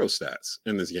Joe Burrow's stats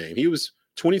in this game. He was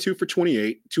 22 for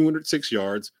 28, 206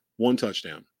 yards, 1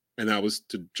 touchdown. And that was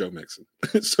to Joe Mixon.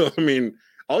 So, I mean,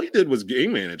 all he did was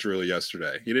game manage really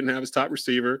yesterday. He didn't have his top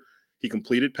receiver. He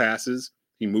completed passes.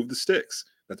 He moved the sticks.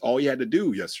 That's all he had to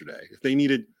do yesterday. If they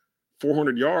needed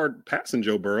 400-yard passing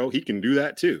Joe Burrow, he can do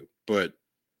that too. But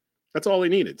that's all he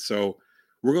needed. So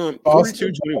we're going 42-21.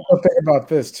 Think about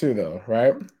this too, though,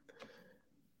 right?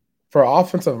 For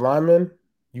offensive linemen,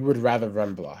 you would rather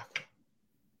run block.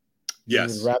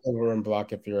 Yes. You would rather run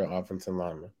block if you're an offensive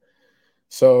lineman.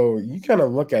 So you kind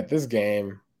of look at this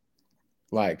game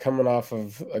like coming off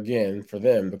of, again, for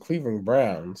them, the Cleveland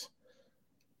Browns,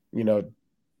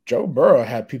 Joe Burrow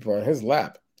had people on his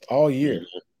lap all year.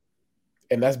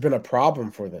 And that's been a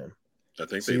problem for them. I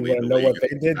think so you want to know what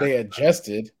they did? They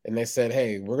adjusted, and they said,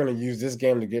 hey, we're going to use this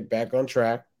game to get back on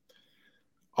track.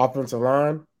 Offensive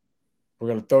line, we're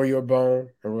going to throw you a bone,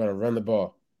 and we're going to run the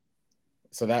ball.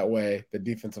 So that way, the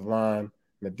defensive line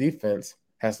and the defense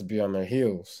has to be on their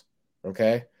heels,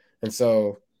 okay? And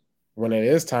so when it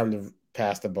is time to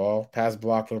pass the ball, pass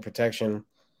blocking, protection,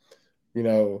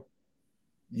 you've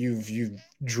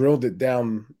drilled it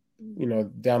down,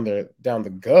 down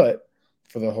the gut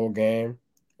for the whole game,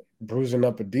 bruising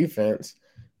up a defense.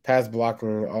 Pass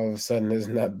blocking all of a sudden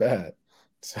isn't that bad.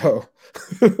 So,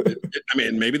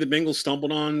 maybe the Bengals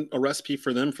stumbled on a recipe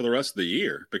for them for the rest of the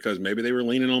year because maybe they were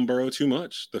leaning on Burrow too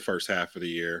much the first half of the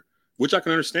year, which I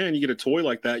can understand. You get a toy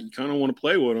like that, you kind of want to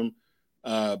play with them,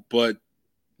 but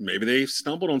maybe they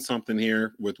stumbled on something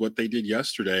here with what they did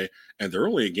yesterday, and they're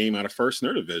only a game out of first in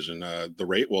their division.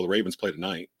 The Ravens play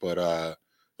tonight, but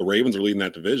the Ravens are leading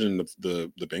that division.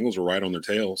 The Bengals are right on their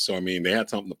tail, so they had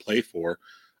something to play for.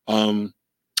 Some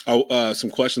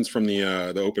questions from the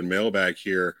open mailbag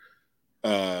here.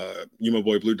 My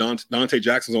boy Blue Dante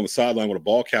Jackson's on the sideline with a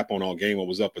ball cap on all game. What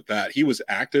was up with that? He was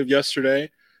active yesterday.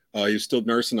 He was still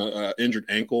nursing an injured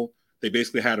ankle. They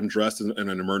basically had him dressed in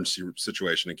an emergency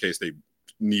situation in case they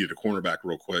needed a cornerback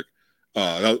real quick.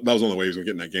 That was one of the ways we were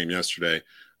getting that game yesterday.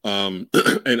 And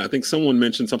I think someone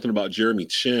mentioned something about Jeremy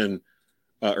Chin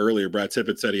earlier. Brad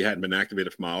Tippett said he hadn't been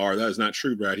activated from IR. That is not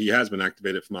true, Brad. He has been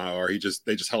activated from IR.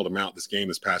 They just held him out this game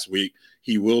this past week.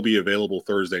 He will be available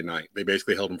Thursday night. They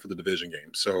basically held him for the division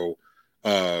game. So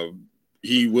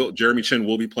Jeremy Chin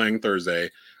will be playing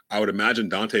Thursday. I would imagine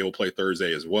Dante will play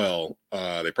Thursday as well.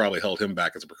 They probably held him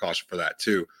back as a precaution for that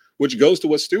too, which goes to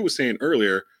what Stu was saying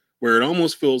earlier, where it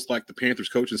almost feels like the Panthers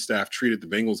coaching staff treated the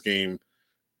Bengals game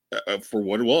for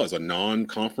what it was, a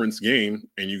non-conference game,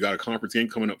 and you got a conference game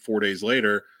coming up 4 days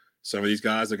later. Some of these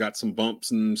guys have got some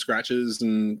bumps and scratches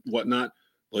and whatnot.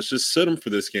 Let's just sit them for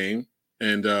this game,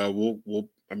 and we'll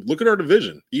look at our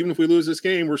division. Even if we lose this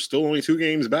game, we're still only 2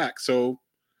 games back. So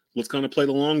let's kind of play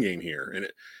the long game here. And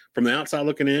from the outside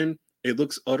looking in, it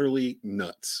looks utterly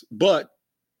nuts, but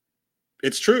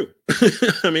it's true.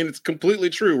 It's completely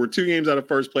true. We're 2 games out of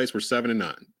first place. We're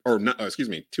 7-9, or not,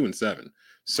 2-7.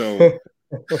 So.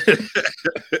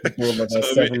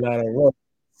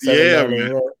 Yeah,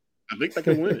 man. I think that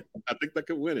could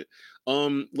win it.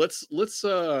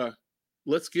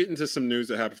 let's get into some news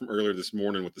that happened from earlier this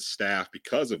morning with the staff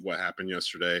because of what happened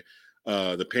yesterday.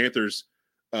 The Panthers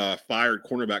fired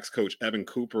cornerbacks coach Evan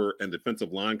Cooper and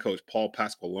defensive line coach Paul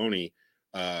Pasqualoni.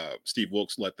 Steve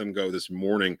Wilkes let them go this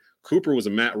morning. Cooper was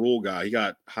a Matt Rule guy. He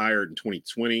got hired in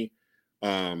 2020.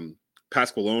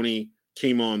 Pasqualoni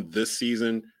came on this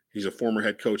season. He's a former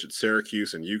head coach at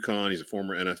Syracuse and UConn. He's a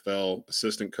former NFL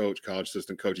assistant coach, college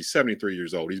assistant coach. He's 73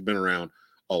 years old. He's been around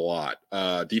a lot.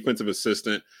 Defensive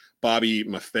assistant Bobby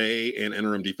Maffei and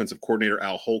interim defensive coordinator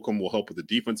Al Holcomb will help with the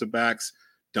defensive backs.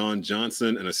 Don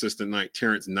Johnson and assistant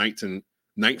Terrence Knighton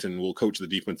will coach the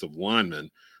defensive linemen.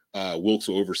 Wilkes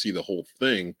will oversee the whole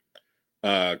thing.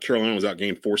 Carolina was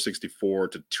outgained 464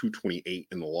 to 228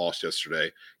 in the loss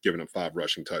yesterday, giving up 5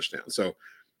 rushing touchdowns. So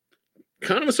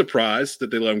kind of a surprise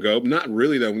that they let him go. Not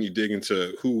really, though, when you dig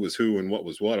into who was who and what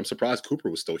was what. I'm surprised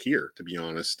Cooper was still here, to be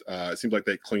honest. It seems like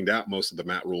they cleaned out most of the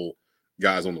Matt Rule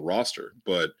guys on the roster.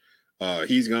 But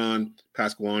he's gone.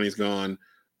 Pasqualoni's gone.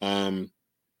 And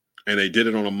they did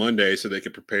it on a Monday so they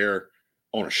could prepare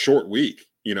on a short week.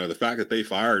 You know, the fact that they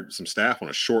fired some staff on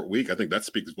a short week, I think that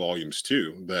speaks volumes,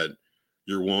 too, that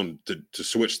you're willing to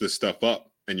switch this stuff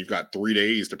up. And you've got 3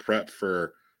 days to prep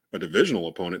for a divisional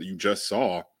opponent that you just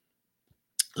saw.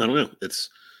 I don't know. It's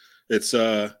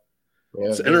an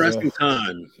interesting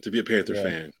time to be a Panther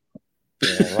fan.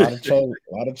 Yeah, a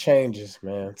lot of changes,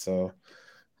 man. So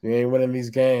you ain't winning these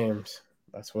games.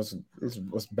 That's what's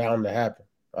bound to happen.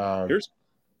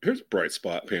 Here's a bright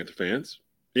spot, Panther fans.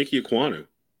 Ike Ekwonu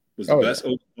was the best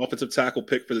offensive tackle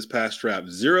pick for this past draft.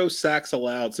 0 sacks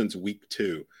allowed since week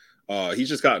 2. He's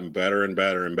just gotten better and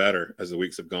better and better as the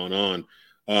weeks have gone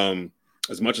on.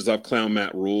 As much as I've clowned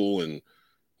Matt Rule and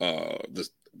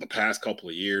the past couple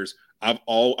of years, I've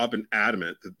been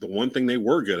adamant that the one thing they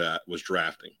were good at was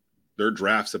drafting. Their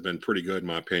drafts have been pretty good, in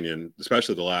my opinion,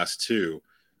 especially the last 2.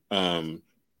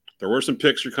 There were some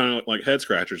picks you're kind of like head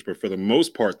scratchers, but for the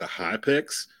most part, the high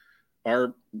picks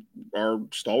are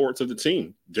stalwarts of the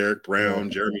team. Derek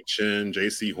Brown, Jeremy Chin,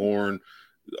 J.C. Horn,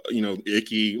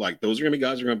 Icky, like those are going to be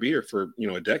guys who are going to be here for,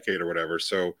 a decade or whatever.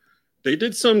 So they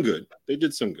did some good.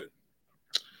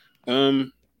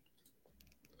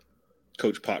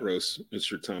 Coach Potroast, it's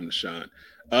your time to shine.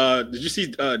 Did you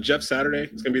see Jeff Saturday?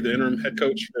 He's going to be the interim head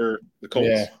coach for the Colts.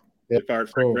 Yeah. They fired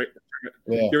Frank. Right?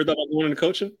 Yeah. You ever thought about going into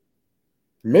coaching?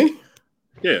 Me?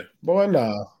 Yeah. Boy,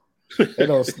 nah. They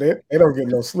don't get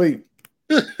no sleep.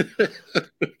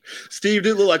 Steve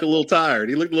did look like a little tired.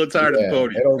 He looked a little tired at the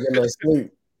podium. They don't get no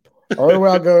sleep. Only way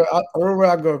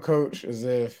I go coach is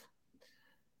if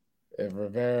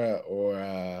Rivera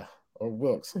or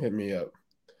Wilkes hit me up.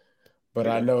 But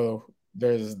I know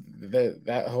there's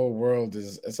that whole world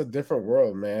it's a different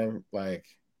world, man. Like,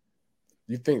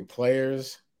 you think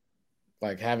players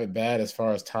like have it bad as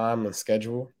far as time and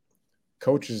schedule?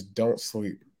 Coaches don't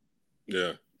sleep.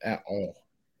 Yeah. At all.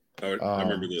 I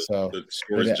remember the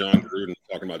stories John Gruden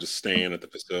talking about just staying at the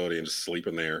facility and just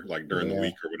sleeping there like during the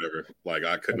week or whatever. Like,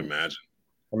 I couldn't imagine.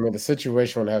 I mean, the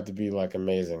situation would have to be like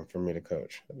amazing for me to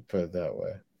coach. Let me put it that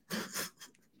way.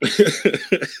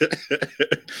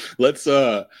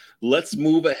 Let's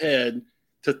move ahead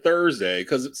to Thursday,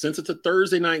 because since it's a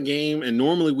Thursday night game and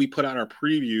normally we put out our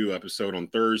preview episode on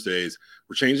Thursdays,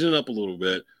 we're changing it up a little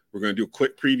bit. We're going to do a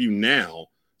quick preview now,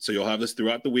 so you'll have this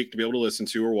throughout the week to be able to listen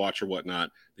to or watch or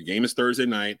whatnot. The game is Thursday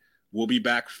night. We'll be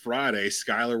back Friday.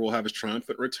 Skyler will have his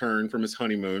triumphant return from his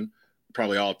honeymoon,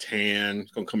 probably all tan.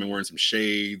 He's going to come in wearing some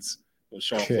shades. He's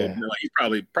probably feeling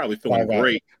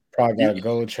great. Probably got a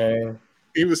gold chain.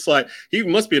 He was like, he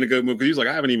must be in a good mood because he was like,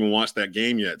 I haven't even watched that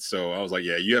game yet. So I was like,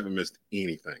 yeah, you haven't missed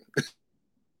anything.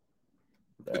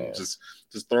 just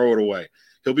throw it away.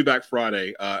 He'll be back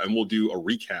Friday, and we'll do a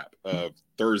recap of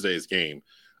Thursday's game.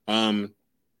 The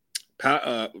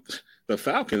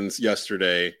Falcons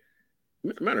yesterday,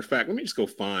 matter of fact, let me just go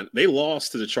find. They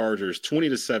lost to the Chargers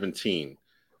 20-17.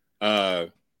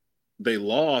 They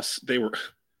lost.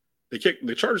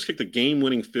 The Chargers kicked a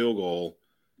game-winning field goal.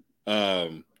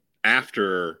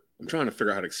 After, I'm trying to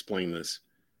figure out how to explain this.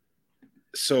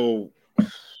 So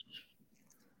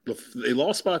they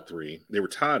lost by 3. They were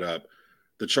tied up.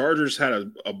 The Chargers had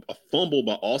a fumble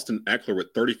by Austin Eckler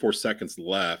with 34 seconds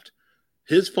left.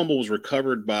 His fumble was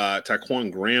recovered by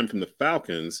Taquan Graham from the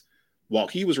Falcons. While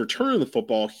he was returning the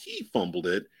football, he fumbled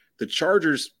it. The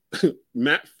Chargers,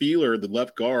 Matt Feeler, the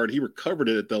left guard, he recovered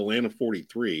it at the Atlanta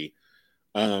 43.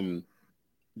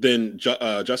 Then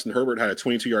Justin Herbert had a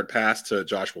 22-yard pass to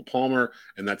Joshua Palmer,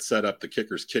 and that set up the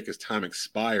kicker's kick as time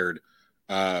expired.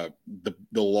 The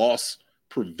loss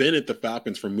prevented the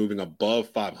Falcons from moving above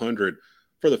 500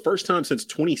 for the first time since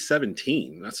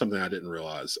 2017. That's something I didn't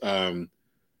realize.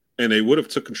 and they would have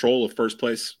took control of first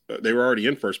place. They were already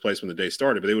in first place when the day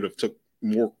started, but they would have took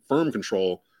more firm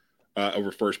control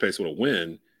over first place with a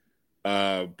win.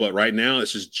 But right now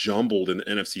it's just jumbled in the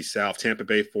NFC South. Tampa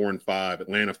Bay 4-5,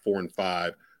 Atlanta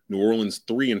 4-5, New Orleans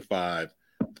 3-5,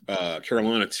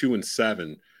 Carolina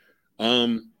 2-7.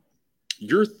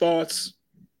 Your thoughts,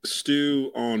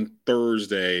 Stu, on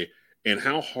Thursday, and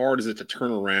how hard is it to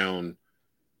turn around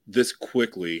this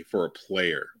quickly for a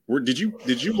player? Did you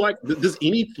like? Does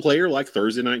any player like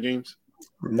Thursday night games?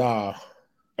 Nah.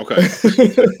 Okay.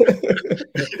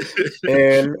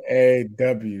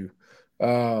 NAW.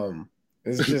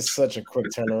 It's just such a quick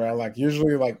turnaround. Like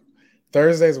usually, like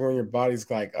Thursdays when your body's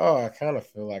like, oh, I kind of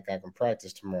feel like I can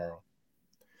practice tomorrow,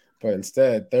 but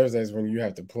instead Thursdays when you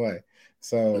have to play.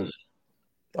 So,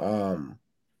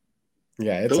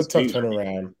 yeah, it's a tough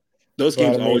turnaround. Those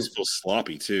games always feel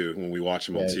sloppy too when we watch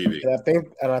them on TV.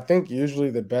 And I think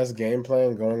usually the best game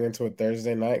plan going into a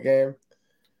Thursday night game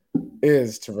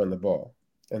is to run the ball.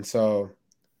 And so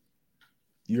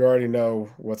you already know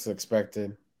what's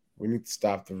expected. We need to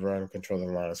stop the run, control the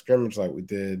line of scrimmage like we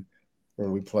did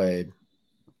when we played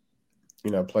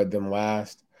them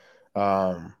last.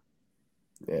 And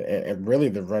really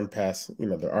the run pass, the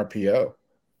RPO.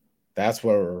 That's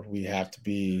where we have to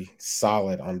be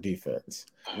solid on defense.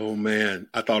 Oh, man.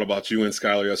 I thought about you and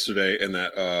Skylar yesterday, and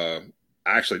that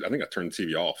actually, I think I turned the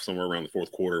TV off somewhere around the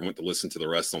fourth quarter and went to listen to the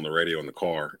rest on the radio in the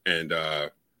car. And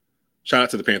shout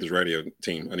out to the Panthers radio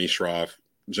team, Anish Shroff,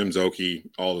 Jim Zoki,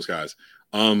 all those guys.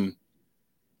 When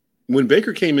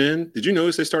Baker came in, did you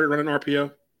notice they started running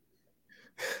RPO?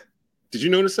 Did you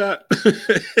notice that?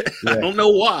 Yeah. I don't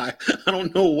know why. I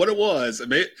don't know what it was.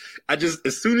 I just,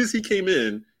 as soon as he came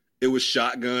in, it was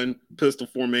shotgun, pistol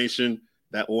formation,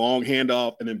 that long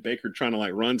handoff, and then Baker trying to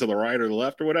like run to the right or the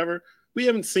left or whatever. We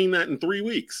haven't seen that in 3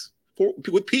 weeks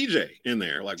with PJ in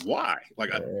there. Like, why? Like,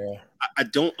 I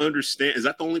don't understand. Is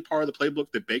that the only part of the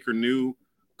playbook that Baker knew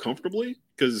comfortably?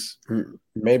 Because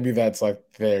maybe that's like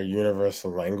their universal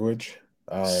language.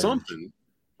 Something.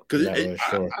 Because I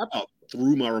about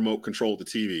threw my remote control at the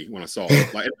TV when I saw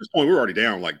it. Like at this point, we were already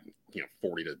down like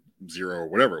 40-0 or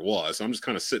whatever it was. So I'm just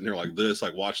kind of sitting there like this,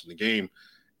 like watching the game.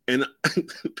 And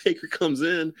Baker comes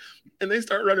in and they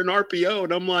start running RPO.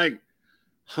 And I'm like,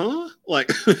 huh?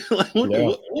 Like,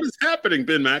 what is happening,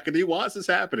 Ben McAdoo? Why is this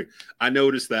happening? I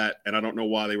noticed that, and I don't know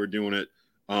why they were doing it.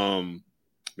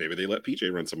 Maybe they let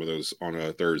PJ run some of those on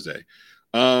a Thursday.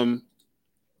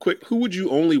 Quick, who would you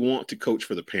only want to coach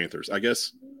for the Panthers? I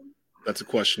guess that's a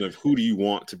question of who do you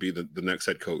want to be the next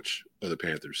head coach of the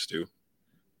Panthers, Stu?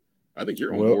 I think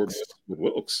you're on board with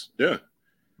Wilks. Yeah.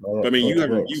 But, I mean,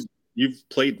 you've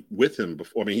played with him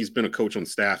before. I mean, he's been a coach on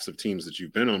staffs of teams that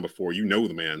you've been on before. You know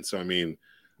the man. So, I mean,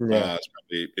 it's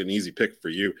probably an easy pick for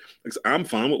you. I'm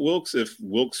fine with Wilks if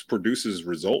Wilks produces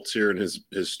results here in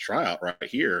his tryout right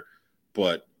here.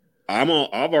 But I've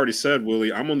already said,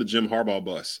 Willie, I'm on the Jim Harbaugh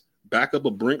bus. Back up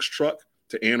a Brinks truck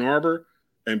to Ann Arbor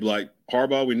and be like,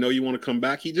 Harbaugh, we know you want to come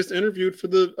back. He just interviewed for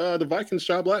the Vikings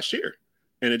job last year,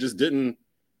 and it just didn't.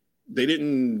 They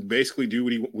didn't basically do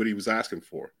what he was asking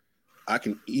for. I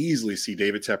can easily see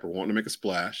David Tepper wanting to make a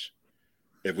splash.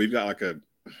 If we've got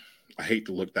I hate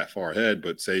to look that far ahead,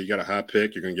 but say you got a high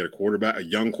pick, you're going to get a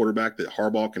young quarterback that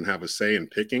Harbaugh can have a say in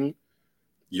picking.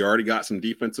 You already got some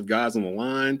defensive guys on the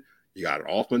line. You got an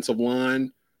offensive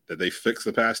line that they fixed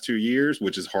the past 2 years,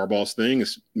 which is Harbaugh's thing,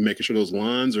 is making sure those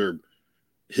lines are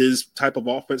his type of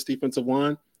offense, defensive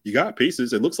line. You got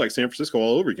pieces. It looks like San Francisco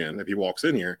all over again if he walks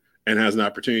in here and has an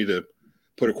opportunity to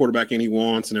put a quarterback in he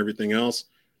wants and everything else.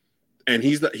 And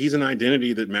he's an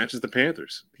identity that matches the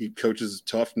Panthers. He coaches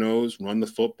tough nose, run the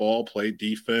football, play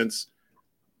defense,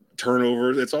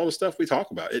 turnovers. It's all the stuff we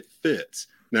talk about. It fits.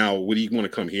 Now, would he want to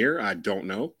come here? I don't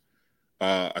know.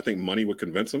 I think money would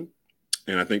convince him,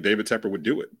 and I think David Tepper would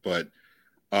do it. But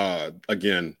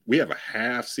again, we have a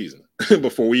half season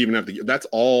before we even have to. That's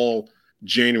all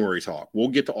January talk. We'll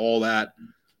get to all that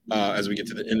as we get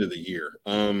to the end of the year.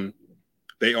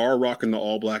 They are rocking the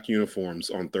all-black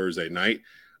uniforms on Thursday night.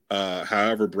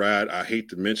 However, Brad, I hate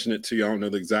to mention it to you. I don't know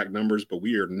the exact numbers, but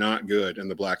we are not good in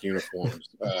the black uniforms.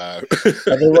 Are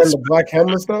they wearing the black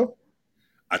helmets, though?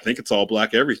 I think it's all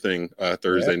black everything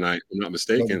Thursday night, if I'm not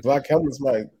mistaken. Well, the black helmets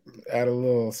might add a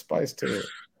little spice to it.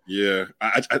 Yeah,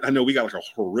 I know we got like a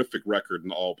horrific record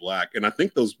in all black. And I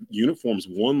think those uniforms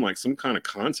won like some kind of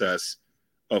contest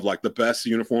of like the best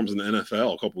uniforms in the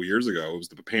NFL a couple of years ago. It was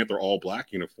the Panther all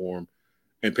black uniform.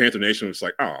 And Panther Nation was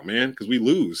like, oh, man, because we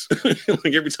lose.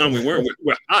 Like every time we wear,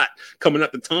 we're hot coming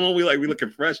out the tunnel. We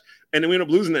looking fresh. And then we end up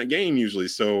losing that game usually.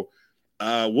 So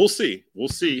we'll see. We'll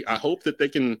see. I hope that they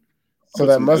can. So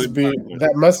that must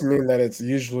mean that it's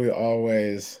usually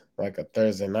always like a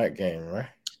Thursday night game, right?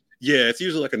 Yeah, it's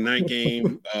usually like a night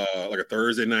game, like a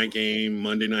Thursday night game,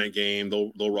 Monday night game.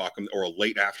 They'll rock them, or a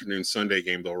late afternoon Sunday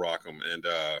game. They'll rock them, and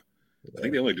I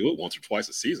think they only do it once or twice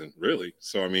a season, really.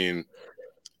 So I mean,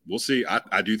 we'll see.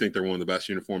 I do think they're one of the best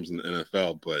uniforms in the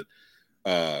NFL, but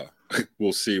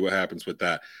we'll see what happens with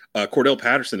that. Cordell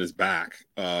Patterson is back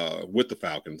with the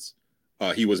Falcons.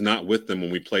 He was not with them when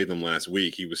we played them last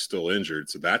week. He was still injured,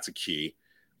 so that's a key.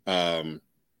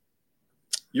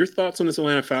 Your thoughts on this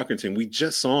Atlanta Falcons team? We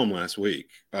just saw them last week.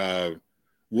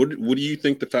 What do you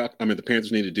think the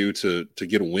Panthers need to do to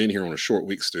get a win here on a short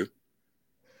week, Stu?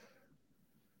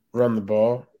 Run the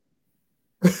ball.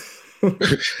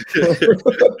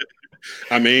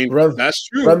 I mean, that's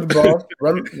true. Run the ball.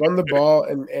 Run the ball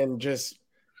and just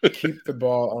keep the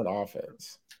ball on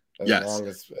offense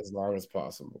as long as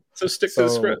possible. So stick to the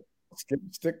script.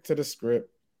 Stick to the script.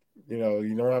 You know,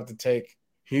 you don't have to take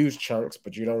huge chunks,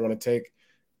 but you don't want to take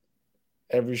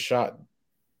every shot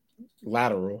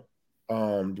lateral. You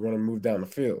want to move down the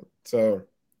field. So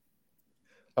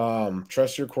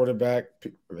trust your quarterback.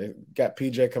 They got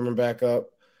PJ coming back up.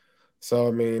 So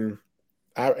I mean,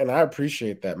 I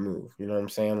appreciate that move. You know what I'm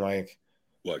saying? Like,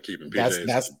 what, keeping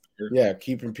PJ?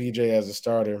 Keeping PJ as a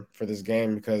starter for this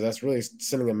game, because that's really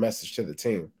sending a message to the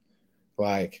team.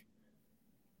 Like,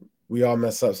 we all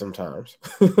mess up sometimes,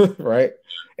 right?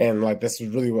 And like, this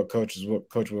is really what Coach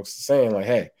Wilks is saying. Like,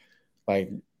 hey,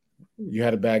 like, you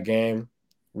had a bad game,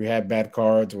 we had bad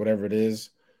cards, whatever it is.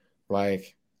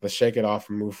 Like, let's shake it off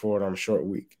and move forward on a short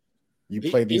week. You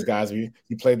played these guys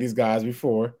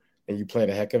before, and you played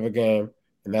a heck of a game,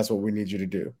 and that's what we need you to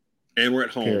do. And we're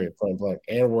at home. Period. Point blank.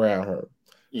 And we're at home.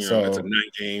 You know, it's a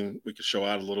night game. We could show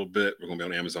out a little bit. We're going to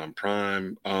be on Amazon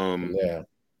Prime.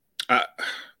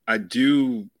 I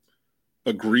do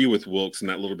agree with Wilks in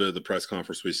that little bit of the press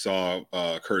conference we saw,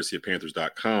 courtesy of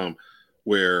Panthers.com,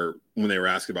 where when they were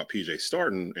asking about PJ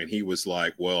starting, and he was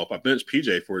like, well, if I bench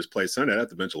PJ for his play Sunday, I'd have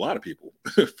to bench a lot of people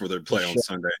for their play on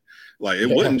Sunday. Like, it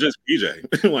wasn't just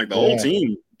PJ. Like, the whole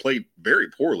team played very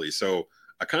poorly. So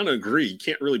I kind of agree. You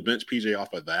can't really bench PJ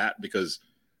off of that because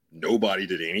nobody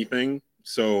did anything.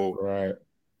 So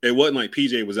it wasn't like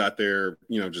PJ was out there,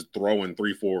 you know, just throwing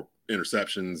 3-4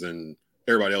 interceptions and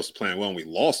everybody else was playing well and we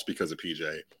lost because of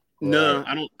PJ. No,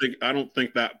 I don't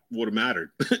think that would have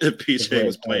mattered if PJ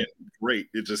was playing great.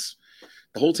 It just,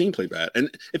 the whole team played bad.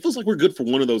 And it feels like we're good for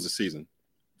one of those this season.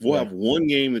 We'll have one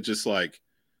game that just, like,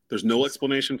 there's no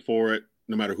explanation for it.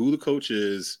 No matter who the coach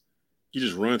is, you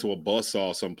just run into a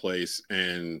buzzsaw someplace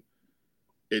and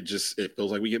it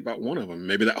feels like we get about one of them.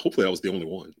 Hopefully that was the only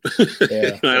one.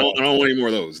 I don't want any more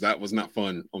of those. That was not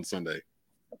fun on Sunday.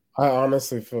 I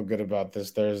honestly feel good about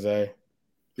this Thursday.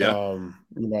 Yeah.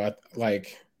 You know,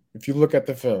 like, if you look at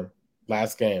the film,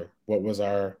 last game, what was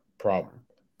our problem?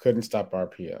 Couldn't stop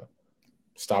RPO.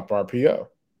 Stop RPO.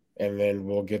 And then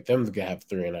we'll get them to have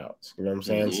 3 and outs. You know what I'm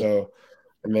saying? Mm-hmm. So,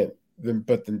 and then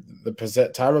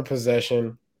the time of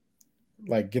possession,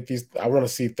 like, get these. I want to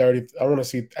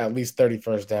see at least 30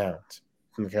 first downs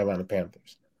from the Carolina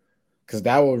Panthers, because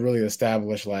that will really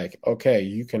establish, like, okay,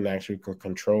 you can actually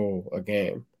control a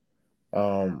game.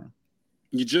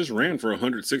 You just ran for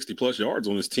 160 plus yards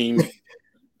on this team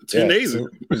 10 days ago.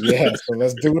 So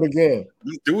let's do it again.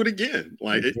 Let's do it again.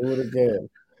 Like, do it again.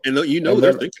 And they're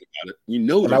thinking about it.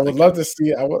 And I would love to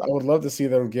see. I would love to see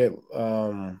them get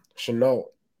Shenault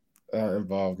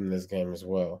involved in this game as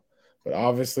well. But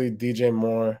obviously, DJ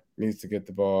Moore needs to get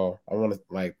the ball.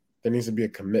 There needs to be a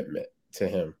commitment to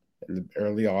him in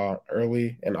the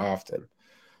early and often.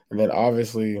 And then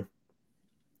obviously, you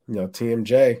know,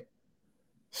 TMJ.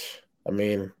 I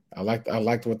mean, I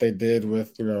liked what they did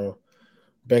with, you know,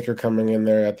 Baker coming in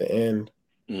there at the end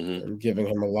and giving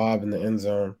him a lob in the end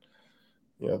zone.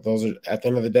 You know, those are, at the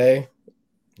end of the day,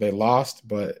 they lost,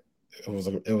 but it was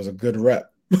a good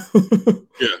rep.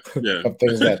 Of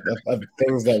things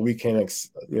that we can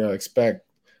expect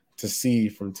to see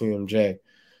from TMJ.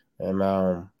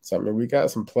 And something, we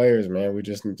got some players, man. We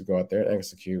just need to go out there and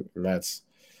execute. And that's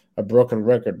a broken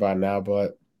record by now,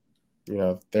 but you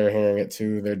know, they're hearing it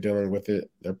too. They're dealing with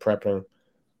it. They're prepping.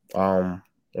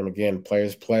 And again,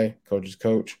 players play, coaches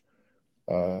coach.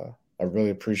 I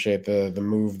really appreciate the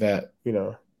move that, you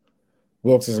know,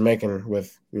 Wilks is making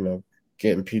with, you know,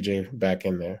 getting PJ back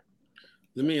in there.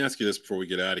 Let me ask you this before we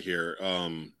get out of here.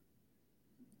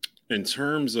 In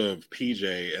terms of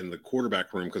PJ and the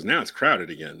quarterback room, because now it's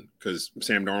crowded again, because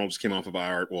Sam Darnold just came off of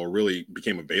really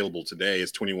became available today.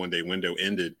 His 21-day window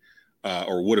ended,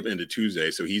 or would have ended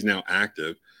Tuesday, so he's now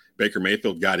active. Baker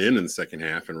Mayfield got in the second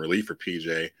half in relief for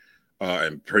PJ,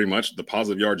 and pretty much the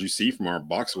positive yards you see from our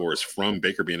box score is from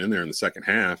Baker being in there in the second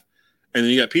half. And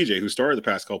then you got PJ, who started the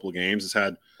past couple of games, has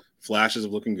had flashes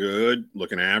of looking good,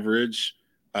 looking average,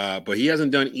 but he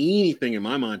hasn't done anything in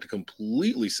my mind to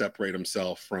completely separate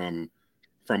himself from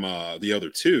the other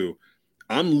two.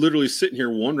 I'm literally sitting here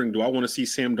wondering, do I want to see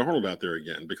Sam Darnold out there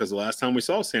again? Because the last time we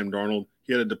saw Sam Darnold,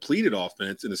 he had a depleted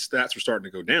offense and his stats were starting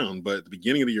to go down. But at the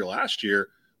beginning of the year last year,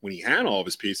 when he had all of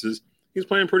his pieces, he was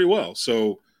playing pretty well.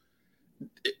 So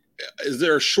is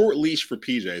there a short leash for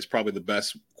PJ? Is probably the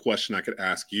best question I could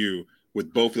ask you,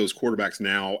 with both of those quarterbacks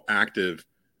now active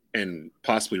and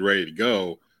possibly ready to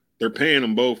go. They're paying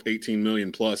them both $18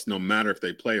 million plus, no matter if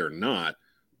they play or not.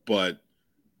 But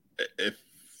if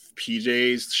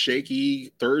PJ's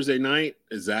shaky Thursday night,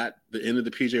 is that the end of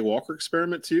the PJ Walker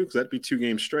experiment too? Because that'd be 2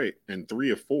 games straight and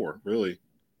 3 of 4, really.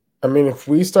 I mean, if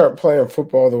we start playing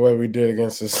football the way we did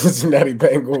against the Cincinnati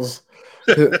Bengals,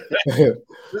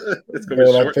 it's gonna be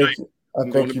a short night. I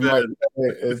think you might.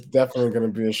 It's definitely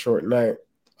going to be a short night.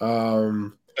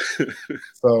 So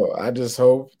I just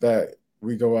hope that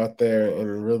we go out there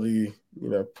and really,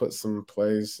 put some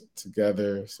plays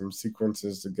together, some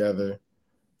sequences together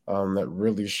that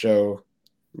really show,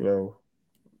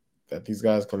 that these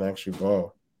guys can actually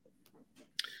ball.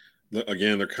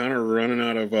 Again, they're kind of running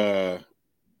out of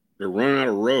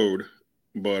road,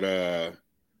 but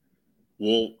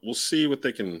we'll see what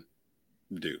they can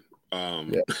do.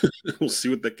 We'll see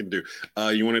what they can do.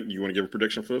 You want to give a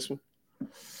prediction for this one?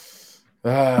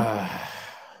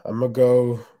 I'm gonna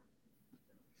go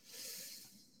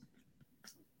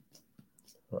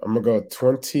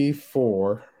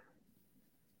 24-17.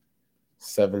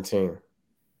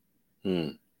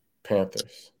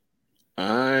 Panthers.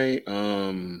 I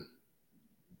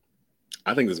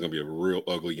think this is gonna be a real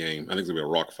ugly game. I think it's gonna be a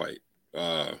rock fight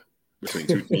between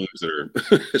two teams that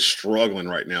are struggling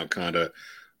right now, kind of.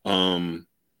 I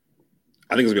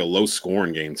think it's gonna be a low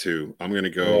scoring game too. I'm gonna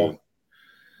go. Yeah.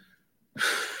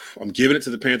 I'm giving it to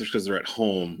the Panthers because they're at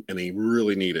home and they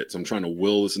really need it. So I'm trying to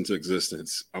will this into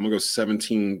existence. I'm gonna go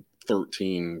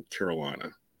 17-13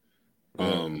 Carolina.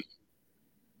 And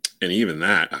even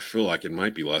that, I feel like it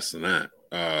might be less than that.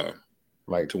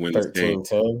 Like to win this game.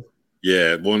 13-10?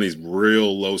 Yeah, one of these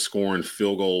real low scoring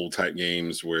field goal type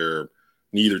games where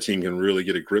neither team can really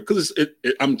get a grip. Because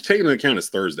I'm taking into account it's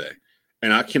Thursday.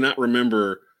 And I cannot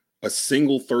remember a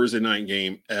single Thursday night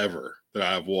game ever that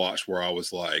I've watched where I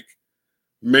was like,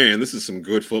 man, this is some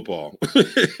good football.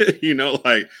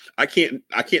 Like I can't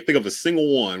think of a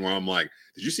single one where I'm like,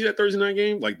 did you see that Thursday night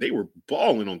game? Like they were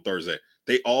balling on Thursday.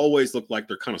 They always look like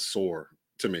they're kind of sore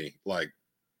to me. Like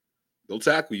they'll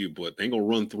tackle you, but they ain't gonna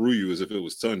run through you as if it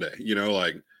was Sunday.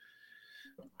 Like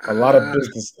a lot of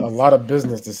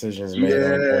business decisions made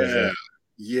on Thursday.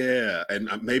 Yeah, and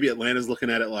maybe Atlanta's looking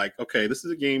at it like, okay, this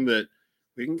is a game that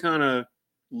we can kind of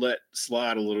let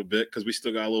slide a little bit because we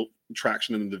still got a little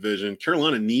traction in the division.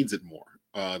 Carolina needs it more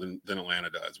than Atlanta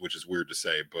does, which is weird to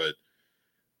say. But,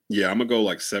 yeah, I'm going to go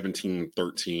like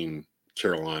 17-13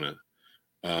 Carolina.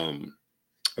 Eventually,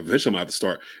 I'm going to have to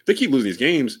start. If they keep losing these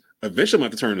games, eventually I'm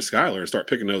going to have to turn to Skyler and start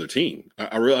picking another team.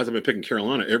 I realize I've been picking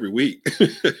Carolina every week.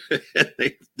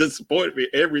 They disappointed me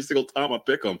every single time I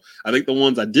pick them. I think the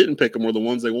ones I didn't pick them were the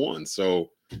ones they won.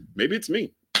 So maybe it's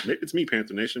me. Maybe it's me,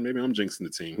 Panther Nation. Maybe I'm jinxing the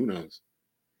team. Who knows?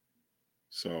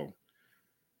 So,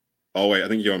 oh, wait. I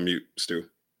think you're on mute, Stu.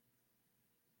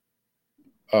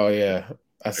 Oh, yeah.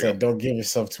 I said don't give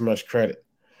yourself too much credit.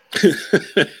 They deserve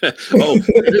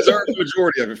the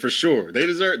majority of it for sure. They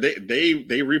deserve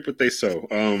they reap what they sow.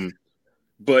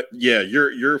 But yeah,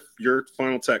 your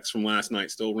final text from last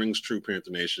night still rings true,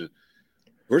 Panther Nation.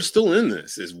 We're still in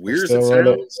this. As weird as it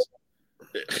sounds.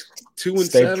 2-7.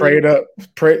 Stay prayed up.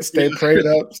 Stay prayed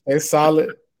up. Stay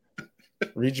solid.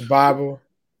 Read your Bible.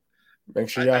 Make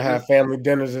sure y'all have family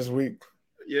dinners this week.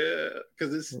 Yeah,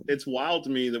 because it's wild to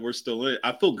me that we're still in it.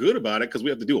 I feel good about it because we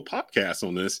have to do a podcast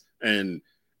on this, and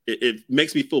it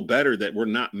makes me feel better that we're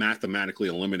not mathematically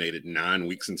eliminated 9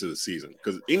 weeks into the season.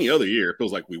 Because any other year, it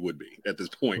feels like we would be at this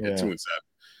point at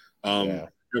 2-7.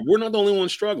 We're not the only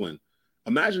ones struggling.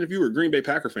 Imagine if you were a Green Bay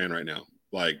Packer fan right now.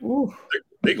 Like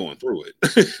they going through it.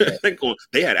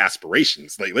 They had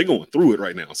aspirations. Like they going through it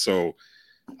right now. So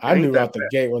I knew out the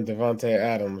gate when Devontae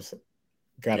Adams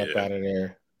got up out of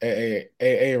there.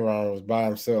 Aaron was by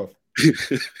himself.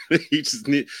 He just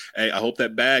I hope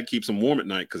that bag keeps him warm at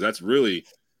night because that's really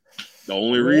the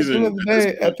only reason.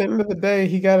 At the end of the day,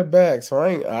 he got a bag, so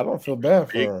I don't feel bad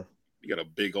for him. He got a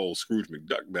big old Scrooge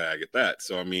McDuck bag at that.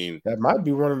 So I mean, that might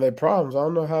be one of their problems. I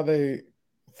don't know how they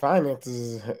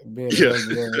finances being Green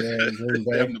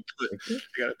Bay. They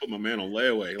got to put my man on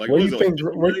layaway. Like, where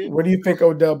do you think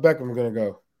Odell Beckham going to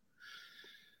go?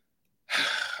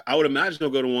 I would imagine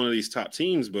he'll go to one of these top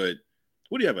teams, but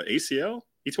What do you have, an ACL?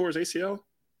 He tore his ACL?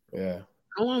 Yeah.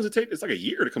 How long does it take? It's like a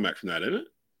year to come back from that, isn't it?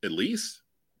 At least.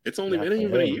 It ain't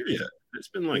even been a year yet. It's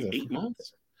been like 8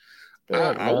 months.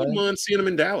 I wouldn't mind seeing him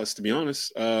in Dallas, to be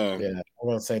honest. Yeah, I'm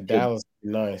going to say Dallas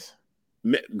would be nice.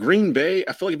 Green Bay,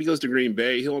 I feel like if he goes to Green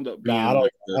Bay, he'll end up being I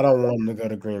don't want him to go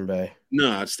to Green Bay.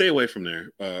 No, stay away from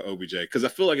there, OBJ, because I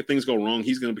feel like if things go wrong,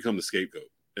 he's going to become the scapegoat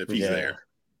if he's there.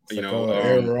 It's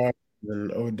Aaron Rodgers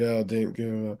and Odell didn't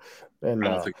give up. And, I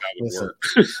don't think that would work.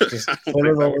 Just put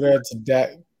him over there to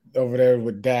Dak, over there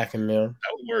with Dak and them.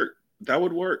 That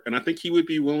would work. And I think he would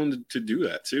be willing to do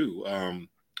that too.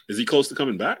 Is he close to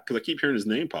coming back? Because I keep hearing his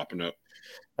name popping up.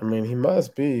 I mean, he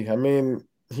must be. I mean,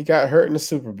 he got hurt in the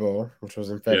Super Bowl, which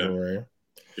was in February.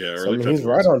 Yeah, so, I mean, he's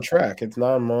right on track. It's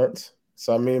 9 months.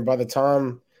 So, I mean, by the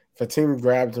time if a team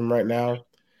grabs him right now,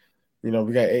 we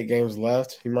got 8 games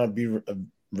left. He might be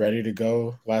ready to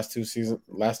go last two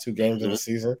games of the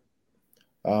season,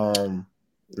 and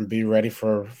be ready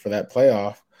for that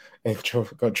playoff and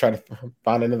go try to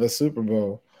find another Super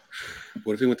Bowl.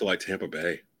 What if he went to like Tampa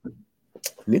Bay?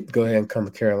 Need to go ahead and come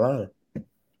to Carolina.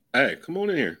 Hey, come on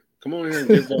in here. Come on in here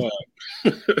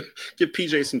and give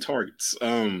PJ some targets.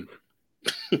 I'm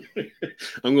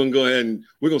going to go ahead and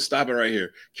we're going to stop it right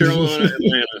here. Carolina,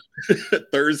 Atlanta,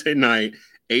 Thursday night,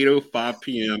 8:05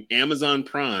 p.m. Amazon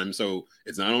Prime. So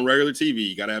it's not on regular TV.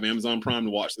 You got to have Amazon Prime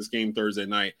to watch this game Thursday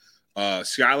night.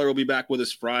 Skylar will be back with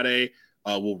us Friday.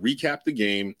 We'll recap the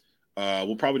game.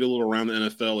 We'll probably do a little around the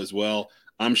NFL as well.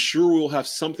 I'm sure we'll have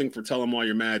something for Tell 'Em Why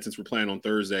You're Mad since we're playing on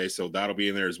Thursday, so that'll be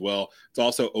in there as well. It's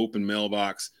also open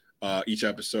mailbox each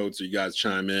episode, so you guys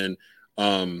chime in.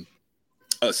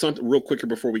 Something real quicker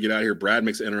before we get out of here. Brad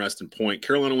makes an interesting point.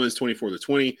 Carolina wins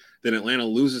 24-20. Then Atlanta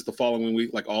loses the following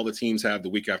week, like all the teams have the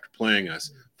week after playing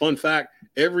us. Fun fact,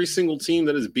 every single team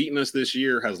that has beaten us this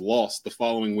year has lost the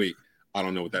following week. I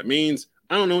don't know what that means.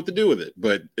 I don't know what to do with it,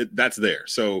 but that's there.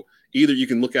 So either you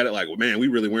can look at it like, well, man, we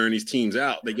really wearing these teams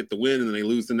out. They get the win and then they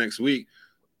lose the next week.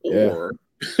 Or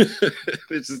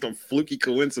it's just a fluky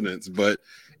coincidence. But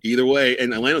either way,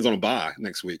 and Atlanta's on a bye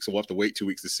next week. So we'll have to wait 2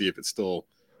 weeks to see if it's still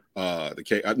the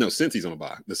case. No, Cincy's on a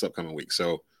bye this upcoming week.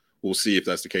 So we'll see if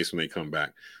that's the case when they come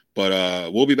back.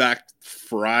 But we'll be back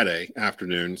Friday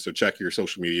afternoon. So check your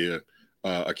social media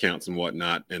accounts and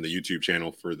whatnot and the YouTube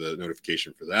channel for the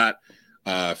notification for that.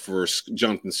 For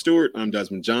Jonathan Stewart, I'm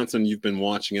Desmond Johnson. You've been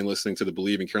watching and listening to the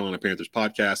Believe in Carolina Panthers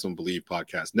podcast on Believe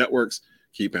Podcast Networks.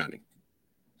 Keep pounding.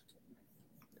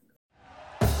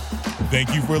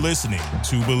 Thank you for listening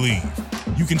to Believe.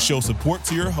 You can show support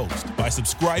to your host by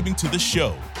subscribing to the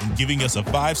show and giving us a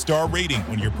 5-star rating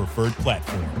on your preferred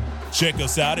platform. Check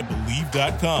us out at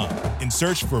Believe.com and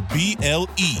search for BLEAV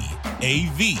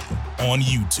on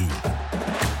YouTube.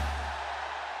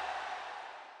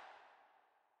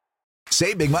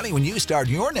 Save big money when you start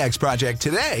your next project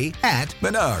today at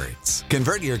Menards.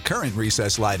 Convert your current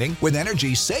recessed lighting with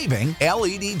energy-saving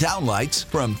LED downlights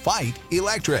from Fight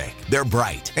Electric. They're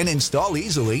bright and install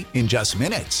easily in just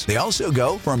minutes. They also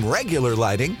go from regular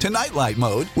lighting to nightlight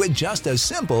mode with just a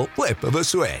simple flip of a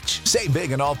switch. Save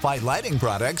big on all Fight lighting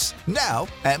products now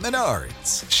at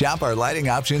Menards. Shop our lighting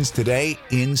options today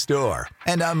in-store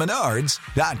and on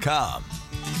Menards.com.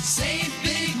 Save big.